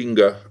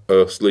reikalinga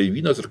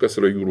laivynas ir kas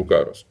yra jūrų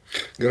karas.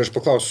 Gerai, aš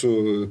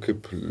paklausiu,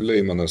 kaip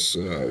Leimanas,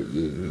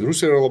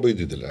 Rusija yra labai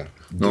didelė.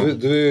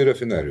 Dvi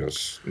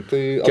rafinerijos.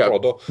 Tai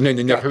atrodo... Ne,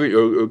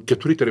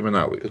 4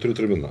 terminalai.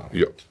 4 terminalai.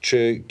 Jo.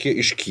 Čia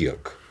iš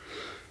kiek?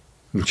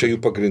 Čia jų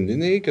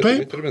pagrindiniai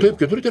 4 terminalai?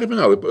 Taip, 4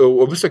 terminalai.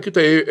 O visa kita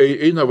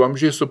eina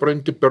vamžiai,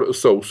 supranti, per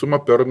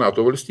sausumą, per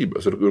NATO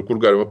valstybės ir kur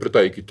galima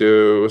pritaikyti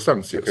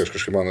sankcijas. Aš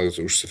kažkaip man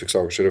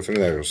užsifiksavo, čia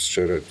rafinerijos,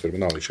 čia yra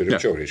terminalai, čia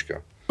rimčiau reiškia.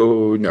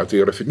 Ne,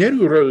 tai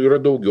rafinerijų yra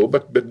daugiau,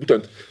 bet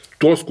būtent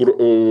tos, kur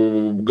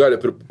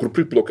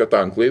priplaukia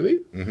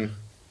tanklaiviai,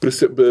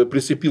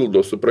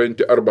 prisipildo,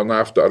 supranti, arba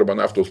naftą, arba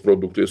naftos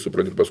produktai,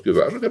 supranti, paskui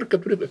veža, tai yra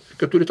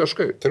 4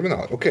 taškai.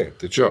 Terminalai, okei,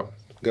 tai čia.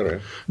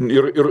 Gerai.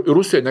 Ir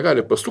Rusija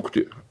negali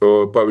pasukti,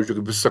 pavyzdžiui,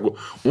 kaip visi sako,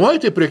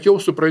 tai prekiau,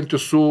 supranti,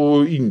 su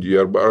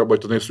Indija arba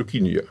tenai su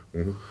Kinija.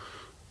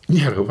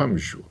 Nėra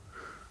vamzdžių.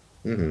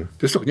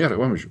 Tiesiog nėra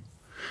vamzdžių.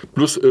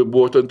 Plus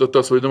buvo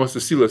tas vadinamas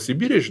Silas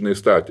Sibirė, žinai,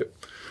 statė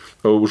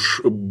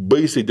už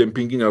baisiai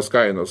dempinginės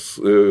kainas,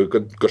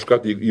 kad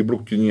kažką tai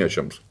įbrukti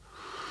kiniečiams.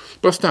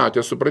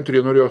 Pastatė, supranti,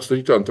 jie norėjo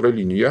statyti antrą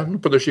liniją,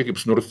 panašiai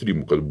kaip su Nord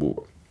Streamu, kad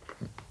buvo.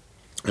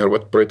 Ir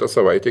praeitą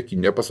savaitę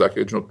Kinija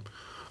pasakė, žinot,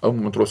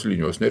 mums antros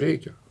linijos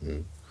nereikia.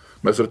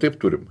 Mes ir taip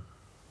turim.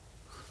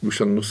 Jūs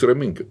šiandien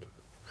nusiraminkit.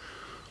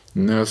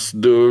 Nes,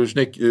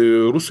 žinai,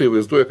 Rusai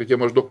vaizduoja, kad jie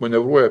maždaug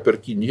manevruoja per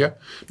Kiniją,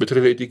 bet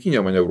realiai tai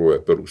Kinija manevruoja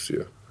per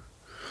Rusiją.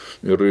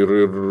 Ir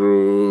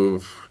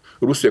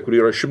Rusija, kuri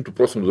yra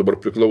 100% dabar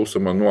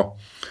priklausoma nuo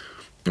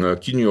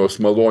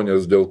Kinijos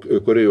malonės dėl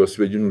Korėjos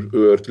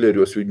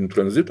artilerijos sviedinių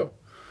tranzito,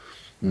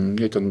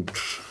 jie ten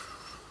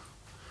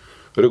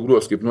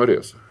reguliuos kaip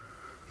norės.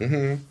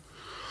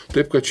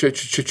 Taip, kad čia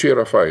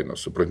yra faina,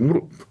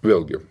 suprantu.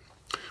 Vėlgi,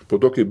 po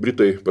to, kai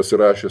Britai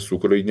pasirašė su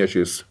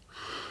ukrainiečiais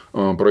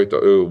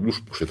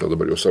užpušėte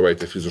dabar jau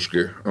savaitę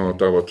fiziškai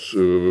tą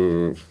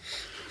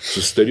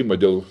susitarimą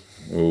dėl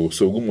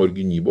saugumo ir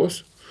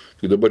gynybos,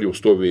 tai dabar jau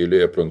stovi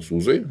eilėje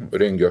prancūzai,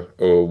 rengia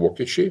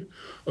vokiečiai,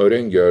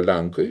 rengia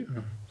lenkai,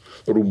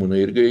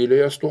 rumunai irgi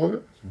eilėje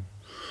stovi.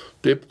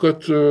 Taip,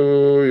 kad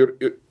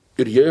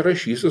ir jie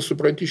rašysi,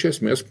 supranti, iš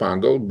esmės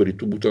pagal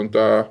Britų būtent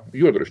tą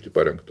juodraštį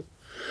parengtą.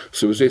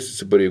 Su visais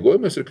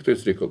įsipareigojimais ir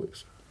kitais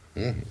reikalais.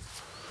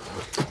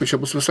 Taip, čia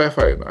bus visai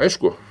faina.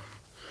 Aišku,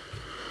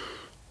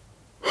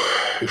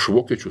 iš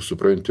vokiečių,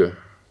 supranti,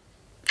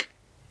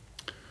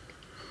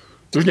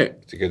 žinai.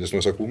 Tikėtis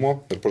nuoseklumo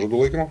ir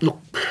pažadų laikymo?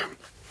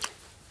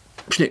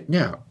 Žinai,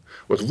 ne.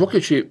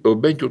 Vokiečiai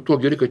bent jau tuo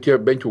geri, kad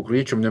jie bent jau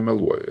ukrainiečiam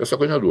nemeluoja. Jie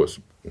sako,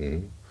 neduosim.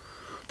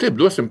 Taip,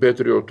 duosim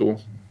Patriotų,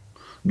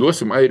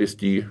 duosim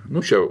Airistį,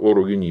 čia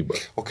oro gynybą.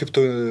 O kaip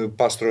tu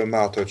pastarojo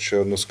meto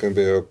čia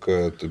nuskambėjo,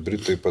 kad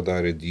Britai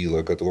padarė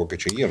dylą, kad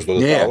vokiečiai jiems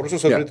duoda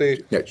taurusus, o Britai...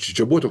 Ne,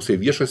 čia buvo toksai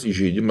viešas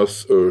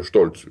įžeidimas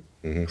Šolcui.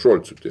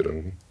 Tai yra.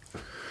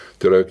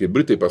 Tai yra, kai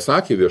Britai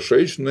pasakė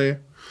viešai, žinai,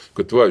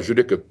 kad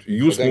žiūrėk, kad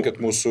jūs... Padenkit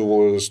mūsų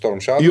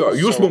Storm Shadow. Jo,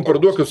 jūs mums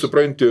parduokit,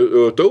 supranti,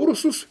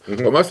 taurusus,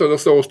 o mes tada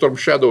savo Storm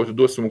Shadow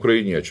atiduosim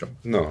ukrainiečiam.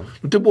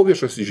 Tai buvo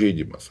viešas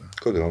įžeidimas.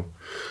 Kodėl?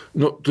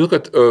 Todėl,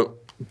 kad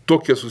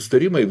tokie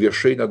susitarimai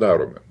viešai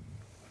nedaromi.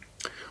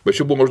 Bet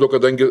čia buvo maždaug,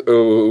 kadangi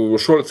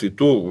Šolcai,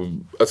 tu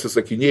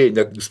atsisakinėjai,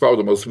 net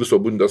spaudamas viso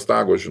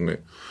Bundestago,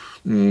 žinai,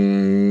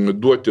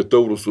 duoti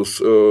taurusus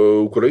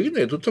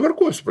Ukrainai, tu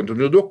tvarkosi, supranti,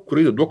 neduok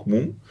Ukrainai, duok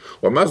mum,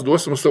 o mes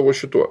duosim savo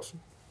šituos.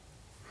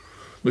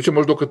 Čia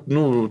maždaug, kad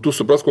tu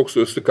supras, koks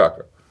tu esi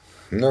kaka.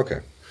 Okay.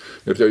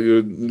 Ir tai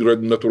yra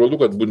natūralu,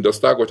 kad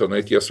Bundestago tenai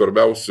tie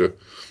svarbiausi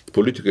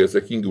politikai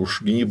atsakingi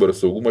už gynybą ir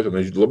saugumą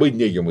tenai labai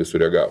neigiamai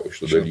sureagavo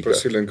šitą dalyką.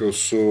 Prasilenkiau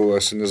su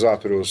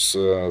asenizatoriaus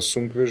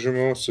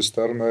sunkvežimiu,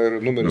 cisterna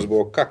ir numeris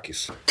buvo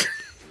kakis.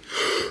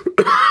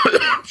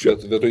 Čia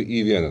vietoj į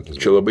vienetas.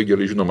 Čia labai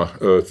gerai žinoma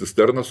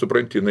cisterna,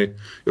 supranti, jinai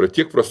yra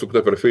tiek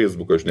prasukta per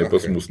Facebooką, žinai,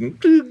 pas mus. Nu,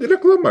 tai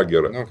reklama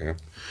gera. Okay.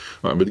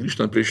 Bet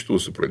grįžtant prie šitų,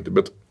 supranti.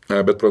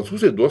 Bet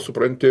prancūzai duos,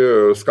 supranti,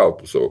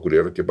 skalpų savo, kurie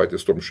yra tie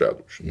patys Storm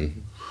Shadow.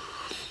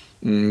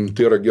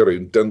 Tai yra gerai.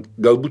 Ten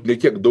galbūt ne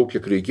tiek daug,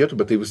 kiek reikėtų,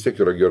 bet tai vis tiek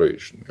yra gerai.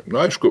 Na,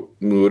 aišku,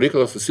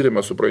 reikalas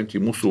susirėmė, supranti,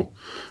 į mūsų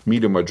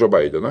mylimą Joe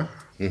Bideną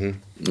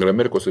ir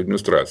Amerikos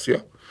administraciją.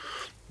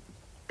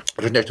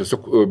 Aš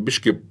tiesiog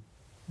biški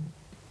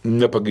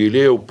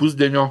nepagailėjau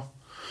pusdienio,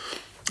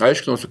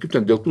 aiškinausi, kaip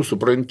ten dėl tų,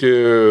 supranti,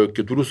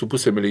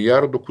 4,5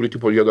 milijardų, kurį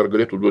tipo jie dar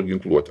galėtų duoti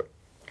ginkluotę.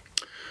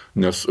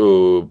 Nes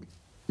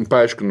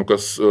paaiškinu,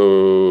 kas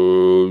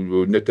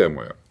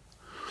netemoje.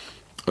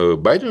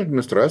 Bideno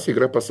administracija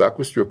yra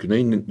pasakusi, jog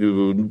jinai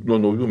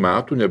nuo naujų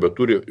metų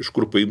nebeturi iš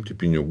kur paimti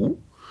pinigų,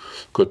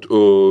 kad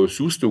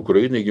siūsti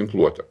Ukrainai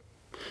ginkluotę.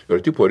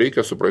 Ir tipo reikia,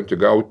 supranti,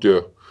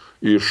 gauti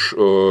iš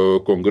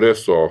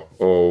kongreso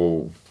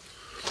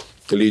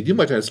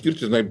leidimą ten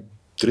skirti,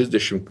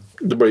 30,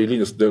 dabar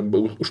eilinis,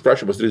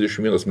 užprašymas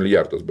 31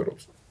 milijardas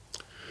berods.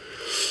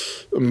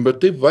 Bet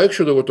taip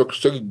vaikščiodavo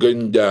toks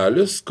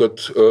gandelis,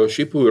 kad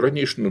šiaip jau yra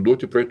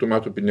neišnaudoti praeitų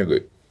metų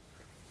pinigai.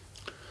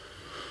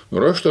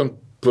 Ir aš ten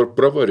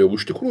pravariau,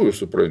 iš tikrųjų,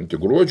 supranti,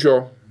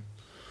 gruodžio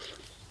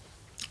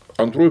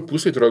antroji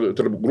pusė,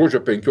 tarp gruodžio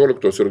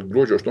 15 ir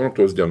gruodžio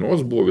 18 dienos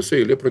buvo visai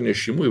eilė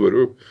pranešimų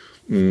įvairių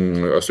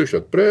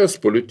Associated Press,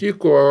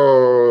 Politico,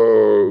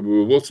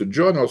 Wall Street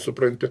Journal,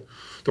 supranti.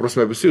 Ta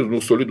prasme, visi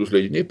solidūs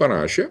leidiniai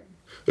parašė,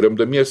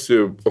 remdamiesi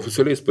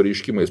oficialiais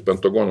pareiškimais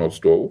Pentagono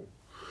atstovų,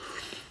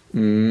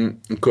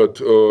 kad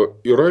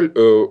yra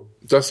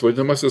tas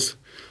vadinamasis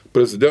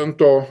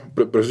presidential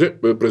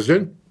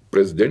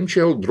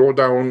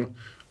drawdown,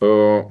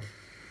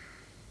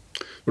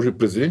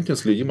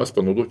 prezidentinis leidimas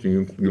panaudoti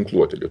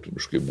ginkluotę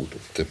lietuviškai būtų.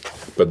 Taip.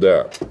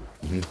 PDA.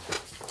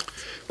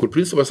 Kur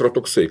principas yra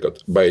toksai,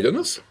 kad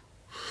Bidenas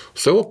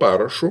savo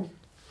parašu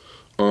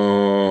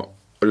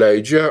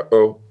leidžia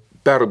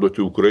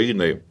perduoti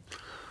Ukrainai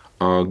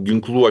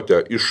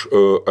ginkluotę iš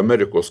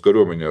Amerikos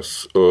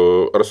kariuomenės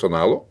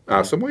arsenalo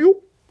esamo jau.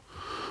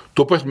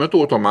 Tuo pat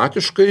metu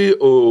automatiškai,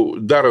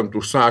 darant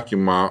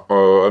užsakymą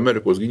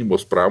Amerikos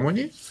gynybos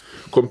pramoniai,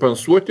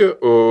 kompensuoti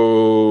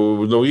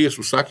naujais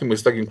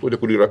užsakymais tą ginkluotę,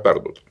 kuri yra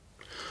perduota.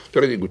 Tai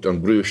yra, jeigu ten,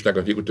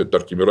 jeigu tai,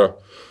 tarkim, yra,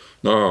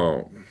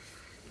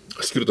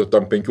 skirta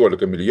tam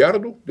 15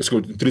 milijardų,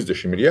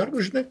 30 milijardų,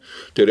 žinai,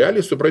 tai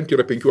realiai, supranti,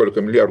 yra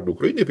 15 milijardų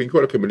Ukrainai,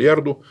 15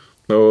 milijardų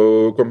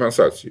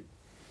kompensacijai.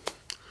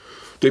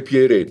 Taip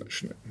jie ir eina,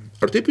 žinai.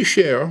 Ar taip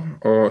išėjo,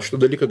 šitą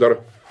dalyką dar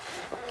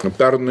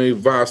pernai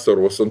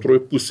vasaros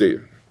antroji pusėje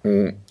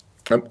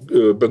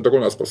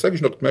Pentagonas pasakė,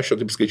 žinot, mes čia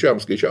taip skaičiavom,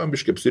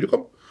 biškai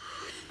apsirikom,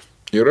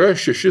 yra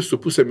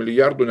 6,5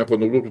 milijardų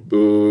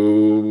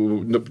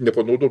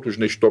nepanaudotų,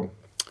 žinai, šito.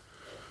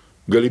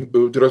 Tai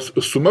yra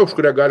suma, už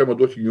kurią galima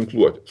duoti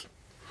ginkluotės.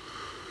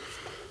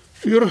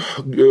 Ir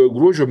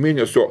gruodžio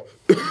mėnesio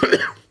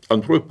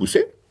antroji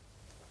pusė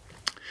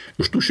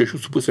iš tų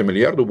 6,5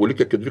 milijardų buvo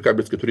likę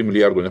 4,4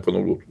 milijardų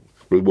nepanaudotų,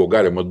 kuriuos buvo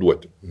galima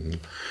duoti.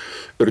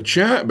 Ir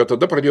čia, bet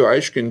tada pradėjo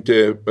aiškinti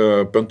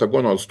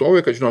Pentagono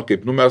atstovai, kad žinot,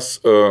 kaip, mes,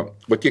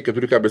 tie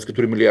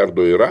 4,4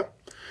 milijardo yra,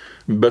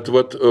 bet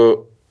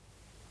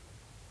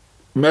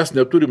mes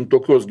neturim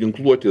tokios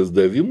ginkluotės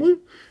davimui,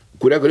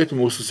 kurią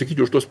galėtume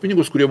užsisakyti už tos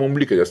pinigus, kurie mums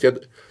likę. Nes kaip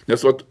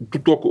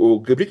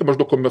reikia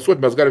maždaug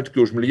kompensuoti, mes galim tik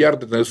už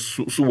milijardą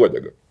su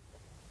uodega.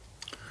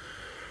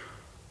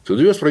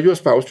 Tada juos pradėjo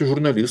spausti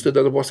žurnalistai,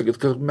 tada buvo sakyti,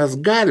 kad mes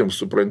galim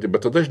supranti,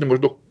 bet tada, žinai,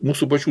 maždaug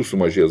mūsų pačių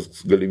sumažės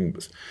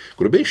galimybės.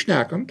 Grubiai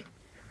šnekant,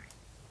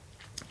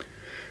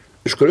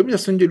 iš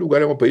kariuomenės sandėlių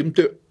galima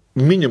paimti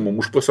minimum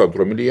už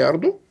 1,5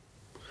 milijardų,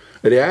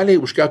 realiai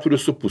už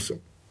 4,5.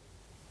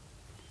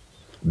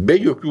 Be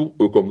jokių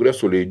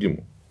kongreso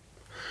leidimų.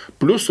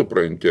 Plus,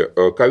 supranti,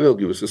 ką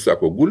vėlgi visi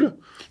sako, guli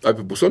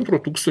apie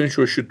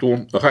 1,5 šitų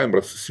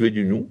Haimars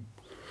sviedinių,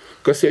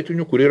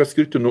 kasetinių, kurie yra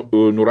skirti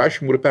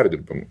nurašymų ir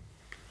perdirbimų.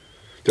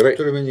 Tai yra...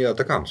 Turiu minėję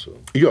atakams.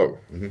 Jo.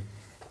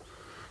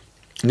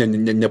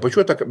 Ne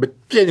pačiu atakams, bet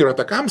ten yra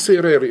atakamsai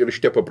yra ir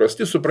šitie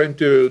paprasti,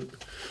 supranti.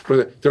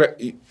 Tai yra,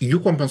 jų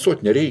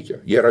kompensuoti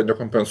nereikia, jie yra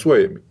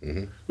nekompensuojami.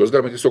 Juos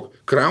galima tiesiog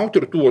krauti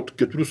ir tų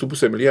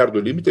 4,5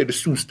 milijardų limitą ir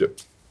siūsti.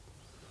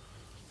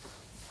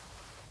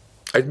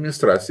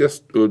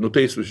 Administracijas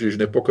nutaisusi,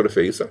 žinai, poker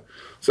face'ą,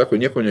 sako,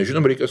 nieko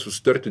nežinom, reikia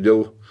susitarti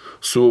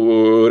su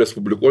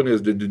respublikonais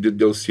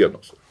dėl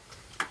sienos.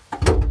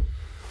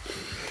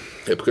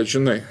 Taip, kad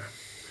žinai,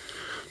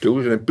 tai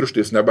žinai,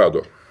 pirštais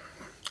nebado.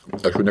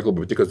 Aš jau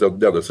nekalbu, tik kas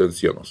dedasi ant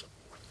sienos.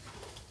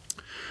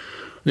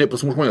 Ne,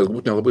 pas mūsų žmonės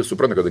galbūt nelabai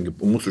supranta, kadangi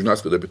mūsų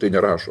žiniasklaida apie tai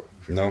nerašo.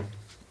 No.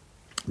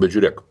 Bet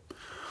žiūrėk,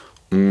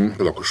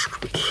 lauk, aš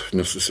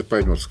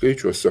nesusipainiu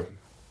skaičiuose.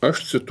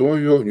 Aš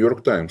cituoju New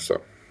York Times'ą.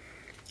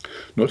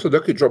 Nuo tada,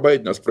 kai Joe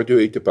Bidenas pradėjo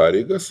eiti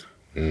pareigas,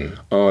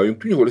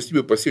 Jungtinių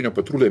valstybių pasienio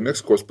patruliai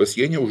Meksikos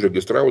pasienyje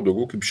užregistravo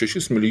daugiau kaip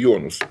 6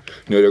 milijonus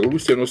nelegalių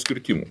sienos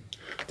kirtimų.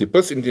 Tai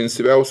pats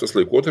intensyviausias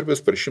laikotarpis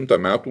per 100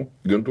 metų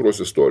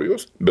agentūros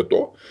istorijos, be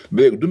to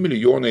beveik 2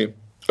 milijonai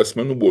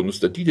asmenų buvo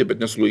nustatyti,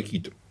 bet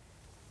nesulaikyti.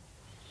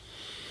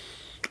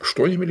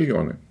 8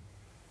 milijonai.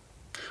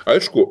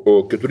 Aišku,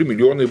 4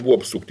 milijonai buvo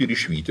apsukti ir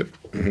išvyti,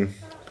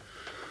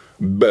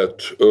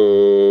 bet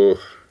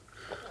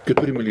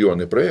 4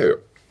 milijonai praėjo.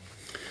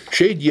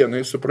 Šiai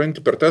dienai, supranti,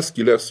 per tas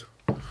skylės,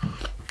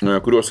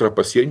 kurios yra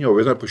pasienio, o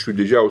viena iš jų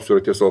didžiausių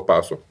yra ties El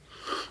Paso,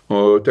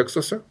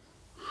 Teksase,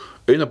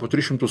 eina po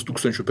 300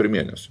 000 per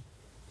mėnesį.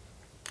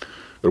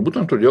 Ir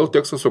būtent todėl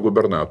Teksaso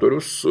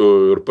gubernatorius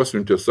ir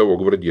pasiuntė savo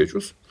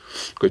gvardiečius,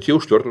 kad jie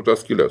užtvertų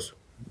tas skylės.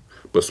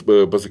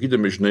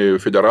 Pasakydami, žinai,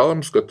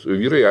 federalams, kad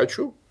vyrai,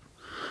 ačiū,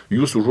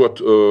 jūs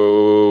užuot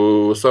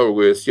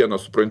saugoję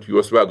sieną, supranti,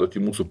 juos vedot į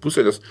mūsų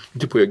pusę, nes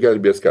tipo jie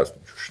gelbės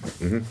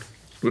kęstančių.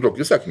 Tu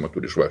tokį įsakymą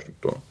turi iš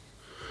Vašingtono.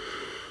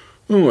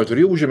 Ir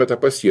jie užėmė tą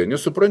pasienį,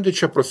 supranti,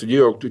 čia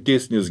prasidėjo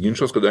teisinis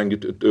ginčas, kadangi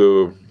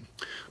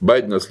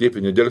Bidenas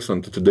liepė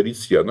nedelsant atidaryti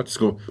sieną,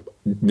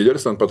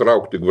 nedelsant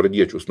patraukti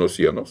gvardiečius nuo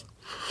sienos.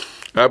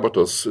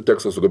 Abbotas,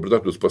 Teksaso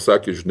gubernatorius,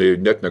 pasakė, žinai,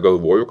 net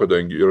negalvoju,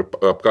 kadangi ir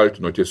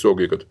apkaltino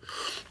tiesiogiai, kad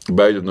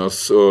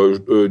Bidenas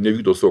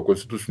nevykdo savo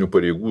konstitucinių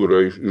pareigų,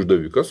 yra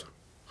išdavikas.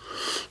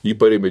 Jį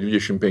parėmė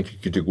 25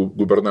 kiti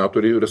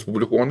gubernatoriai,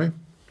 respublikonai.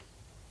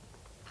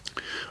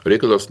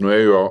 Reikalas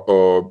nuėjo,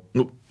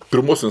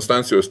 pirmos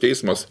instancijos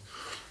teismas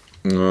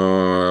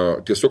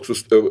tiesiog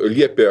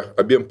liepė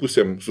abiem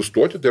pusėm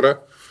sustoti, tai yra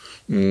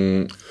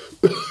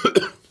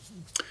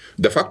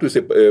de facto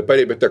jisai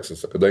parėmė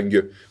Teksasą,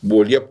 kadangi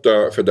buvo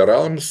liepta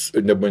federalams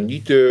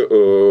nebandyti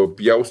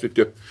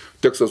pjaustyti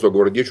Teksaso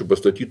gvardiečių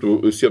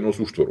pastatytų sienos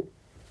užtvarų.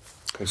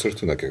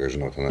 Koncertina, kiek aš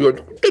žinau, ten. Jo,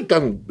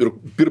 ten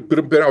ir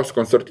pirmiausia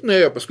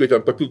koncertinai, paskui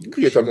ten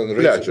papildyti, jie ten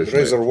plečia.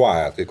 Razor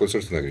wire, tai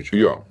koncertina greičiau.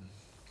 Jo.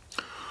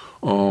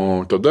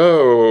 Tada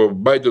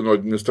Bideno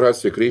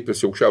administracija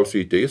kreipėsi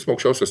aukščiausiai į teismą.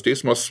 Aukščiausias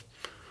teismas,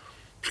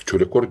 čia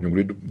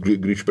rekordinių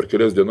greičių per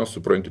kelias dienas,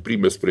 supranti,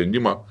 priėmė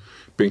sprendimą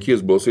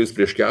 5 balsais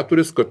prieš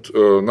 4, kad,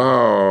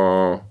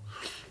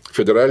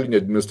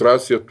 federalinė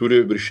administracija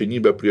turi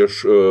viršenybę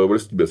prieš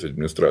valstybės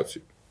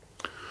administraciją.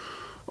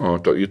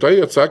 Į tai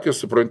atsakė,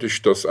 supranti,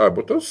 šitas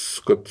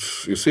Abbotas, kad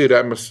jisai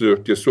remiasi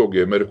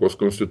tiesiogiai Amerikos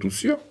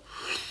konstituciją,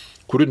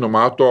 kuri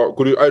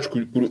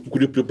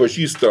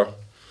pripažįsta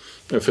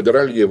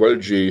federaliniai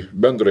valdžiai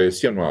bendrąją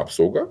sienų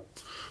apsaugą,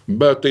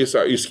 bet tai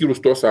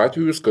išskyrus tos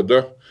atvejus,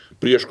 kada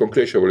prieš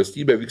konkrečią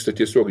valstybę vyksta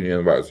tiesioginė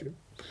invazija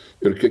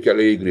ir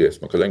kelia į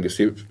grėsmę, kadangi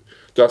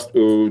tas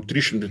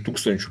 300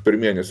 000 per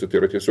mėnesį tai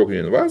yra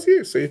tiesioginė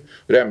invazija, jisai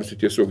remiasi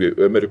tiesiogiai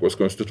Amerikos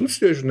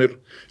konstituciją, žinai,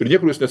 ir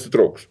niekur jis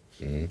nesitrauks.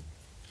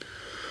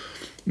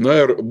 Na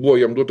ir buvo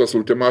jam duotas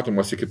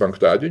ultimatumas iki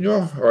penktadienio,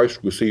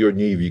 aišku, jisai jo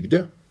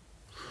neįvykdė.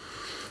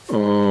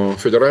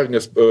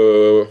 Federalinės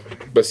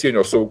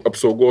pasienio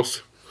apsaugos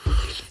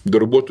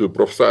darbuotojų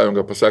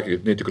profsąjunga pasakė,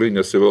 kad tikrai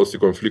nesivels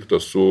į konfliktą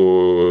su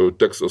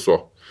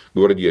Teksaso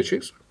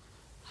gvardiečiais.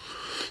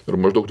 Ir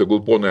maždaug tegul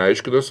ponai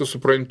aiškinasi,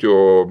 supranti,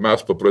 o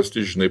mes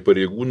paprasti, žinai,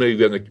 pareigūnai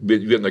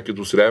vieną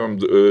kitus remiam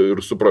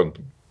ir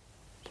suprantam.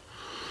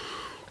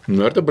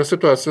 Na ir dabar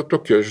situacija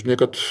tokia, žinai,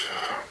 kad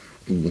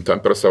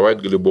ten per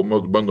savaitgalį buvo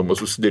bandoma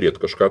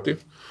susidėrėti kažką tai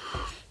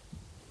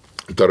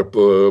tarp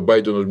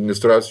Bideno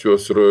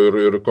administracijos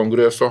ir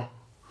kongreso,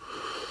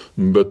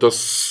 bet tas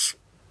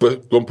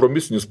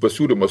kompromisinis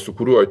pasiūlymas, su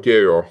kuriuo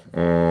atėjo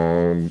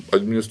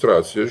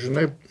administracija,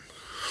 žinai,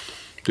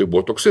 tai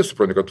buvo toksai,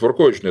 supranti, kad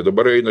tvarkoji, žinai,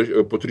 dabar eina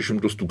po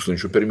 300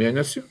 000 per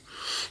mėnesį,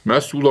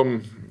 mes siūlom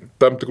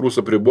tam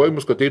tikrus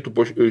apribojimus, kad eitų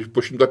po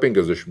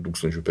 150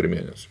 000 per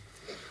mėnesį.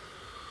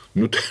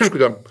 Tai aišku,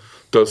 ten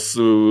tas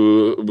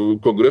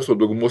kongreso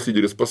daugumos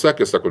lyderis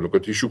pasakė, sako,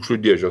 kad iš šiukšlių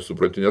dėžę,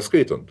 supranti,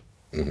 neskaitant.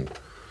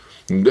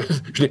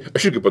 Žinai,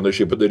 aš irgi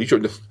panašiai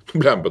padaryčiau, nes,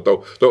 blemba,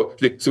 tau,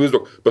 žinai,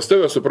 įsivaizduok, pas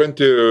tave,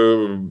 supranti,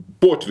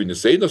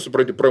 potvinis eina,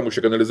 supranti,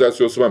 pramušė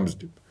kanalizacijos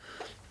vamzdį.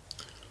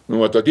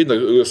 Ateina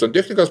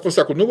santechnikas,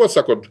 pasako,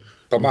 sako,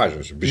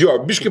 pamažinsiu. Jo,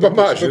 biškį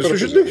pamažinsiu,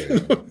 žinai.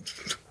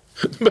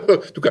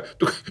 Tu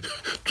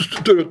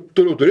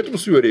toliau turėtum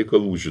su juo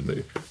reikalų,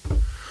 žinai.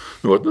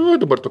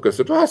 Dabar tokia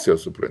situacija,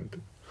 supranti.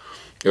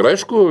 Ir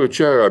aišku,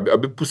 čia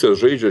abi pusės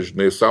žaidžia,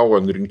 žinai, savo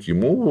ant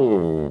rinkimų.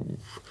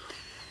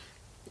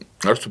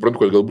 Aš suprantu,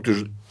 kad galbūt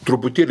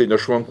truputėlį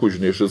nešvanku,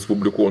 žinai, iš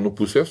respublikonų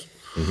pusės,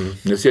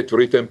 nes jie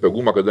atvirai tempia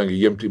gumą, kadangi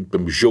jiem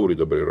tam žiauriai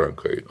dabar į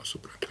ranką eina,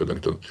 supranti.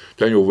 Kadangi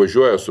ten jau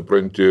važiuoja,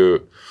 supranti,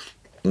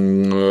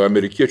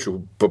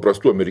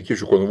 paprastų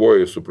amerikiečių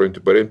konvojai, supranti,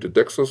 paremti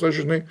Teksasą,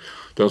 žinai,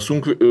 ten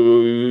sunku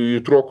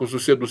į trokų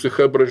susėdusi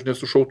Hebra, žinai,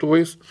 su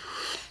šautuvais,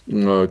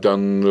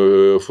 ten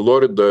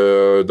Florida,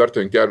 dar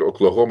ten kelio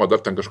Oklahoma,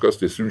 dar ten kažkas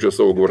tai siunčia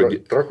savo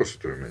gvardiją. Trakus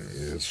turime,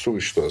 su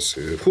šitos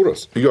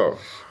fūros. Jo,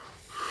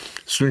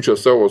 siunčia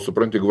savo,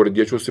 supranti,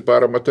 gvardiečius į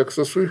paramą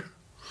Teksasui.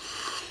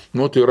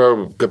 Tai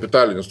yra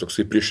kapitalinis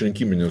toksai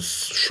priešrinkiminis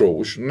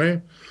šou,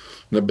 žinai,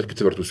 bet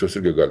kita vertus jos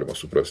irgi galima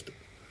suprasti.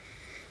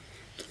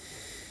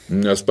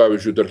 Nes,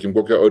 pavyzdžiui, tarkim,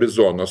 kokią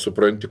Arizoną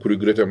supranti, kuri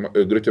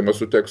gretima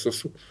su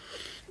Teksasu,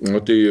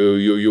 tai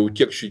jau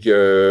tiek šitie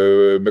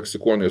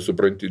meksikonai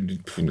supranti,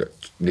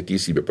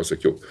 neteisybę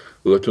pasakiau,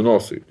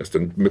 latinosai, nes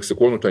ten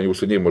meksikonų ten jau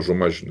seniai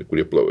mažuma, žinai,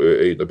 kurie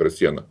eina per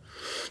sieną.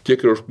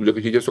 Tiek ir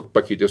kad jie tiesiog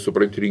pakeitė,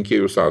 supranti,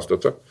 rinkėjų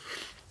sąstatą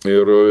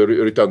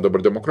ir ten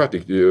dabar demokratai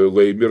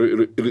laimi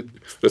ir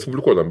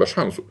respublikonam be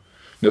šansų.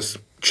 Nes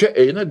čia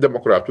eina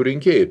demokratų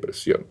rinkėjai per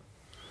sieną.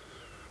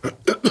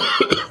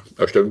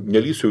 Aš ten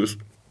nelysiu jūs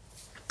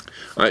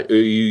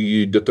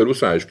į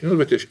detalius aiškinimus,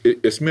 bet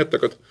esmė ta,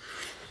 kad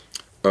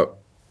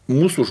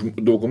mūsų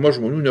dauguma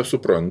žmonių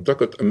nesupranta,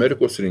 kad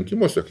Amerikos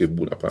rinkimuose, kaip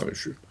būna,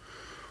 pavyzdžiui,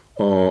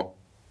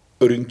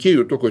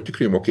 rinkėjų tokio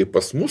tikrinimo kaip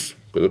pas mus,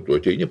 kada tu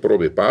ateini,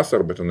 parodai pasą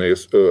arba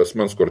tenais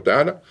asmens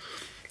kortelę,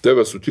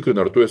 tave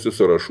sutikrina, ar tu esi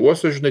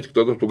sąrašuose, žinai, tik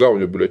tada tu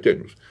gauni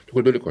biuletenius.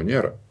 Tokio dalyko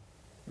nėra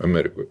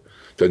Amerikoje.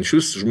 Ten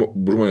šis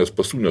žmonės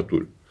pasų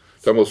neturi.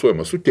 Ten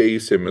balsuojama su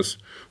teisėmis,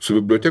 su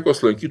bibliotekos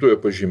lankytojo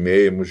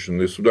pažymėjimu,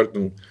 žinai, su dar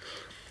ten.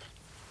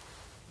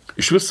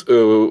 Iš vis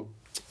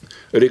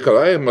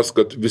reikalavimas,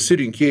 kad visi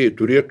rinkėjai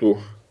turėtų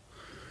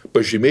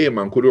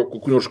pažymėjimą,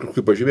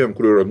 kokį pažymėjimą,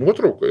 kurio yra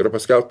nuotrauka, yra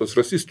paskelbtas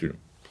rasistiniu.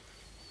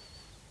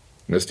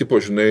 Nes, tipo,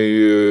 žinai,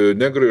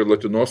 negrai ir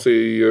latinosai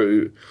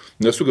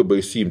nesugeba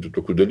įsiimti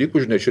tokių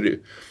dalykų, žinai,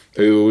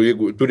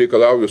 jeigu tu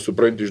reikalauji,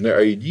 supranti, žinai,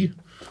 ID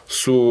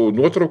su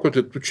nuotrauka,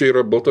 tai tu čia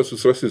yra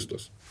baltasis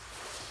rasistas.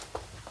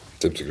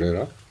 Taip tikrai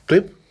yra?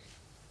 Taip.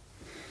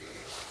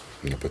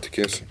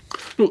 Nepatikėsiu.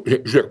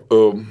 Žiūrėk,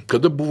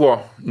 kada buvo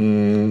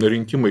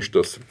rinkimai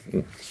šitas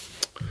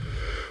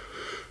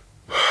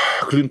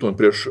Clinton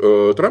prieš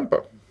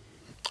Trumpą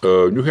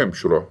New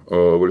Hampshire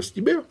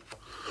valstybėje,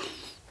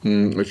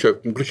 čia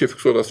konkrečiai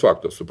fiksuotas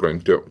faktas,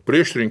 supranti,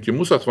 prieš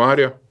rinkimus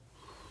atvarė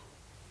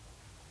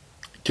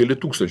keli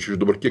tūkstančiai,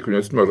 dabar kiek jau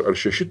neatsimenu, ar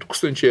 6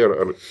 tūkstančiai,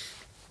 ar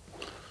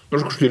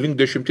kažkaip link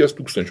 10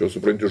 tūkstančių,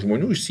 supranti,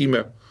 žmonių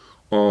išsiėmė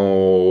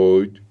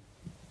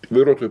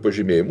vairuotojų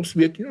pažymėjimus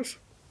vietinius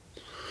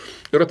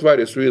ir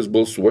atvarė su jais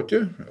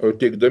balsuoti,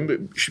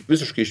 teikdami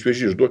visiškai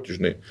šviežiai išduoti,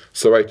 žinai,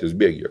 savaitės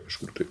bėgyje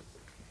kažkur tai.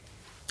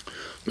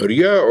 Ir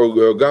jie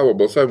gavo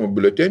balsavimo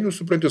biuletenius,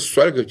 suprantis,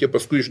 suargė, kad jie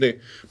paskui, žinai,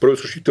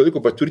 praėjus kažkiek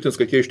laiko patvirtins,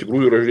 kad jie iš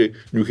tikrųjų yra, žinai,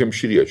 New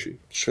Hampshire'iečiai.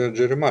 Čia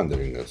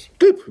gerrymanderingas.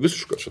 Taip,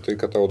 visiškai. Čia tai,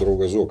 kad tavo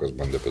draugas Zuokas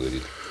bandė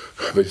padaryti.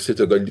 Bet jisai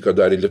tą dalyką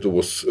darė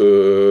Lietuvos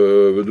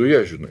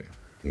viduje, žinai.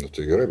 Nu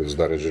tai gerai, bet jis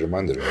darė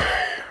gerrymanderingą.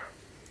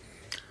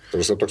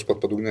 Tarsi toks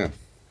pat padugnė.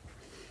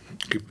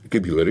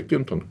 Kaip Hillary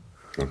Clinton.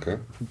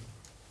 Okay.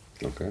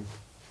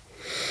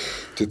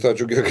 Tai tą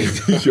džiugė kaip.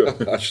 Jo.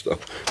 Ačiū tau.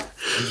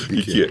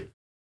 Iki.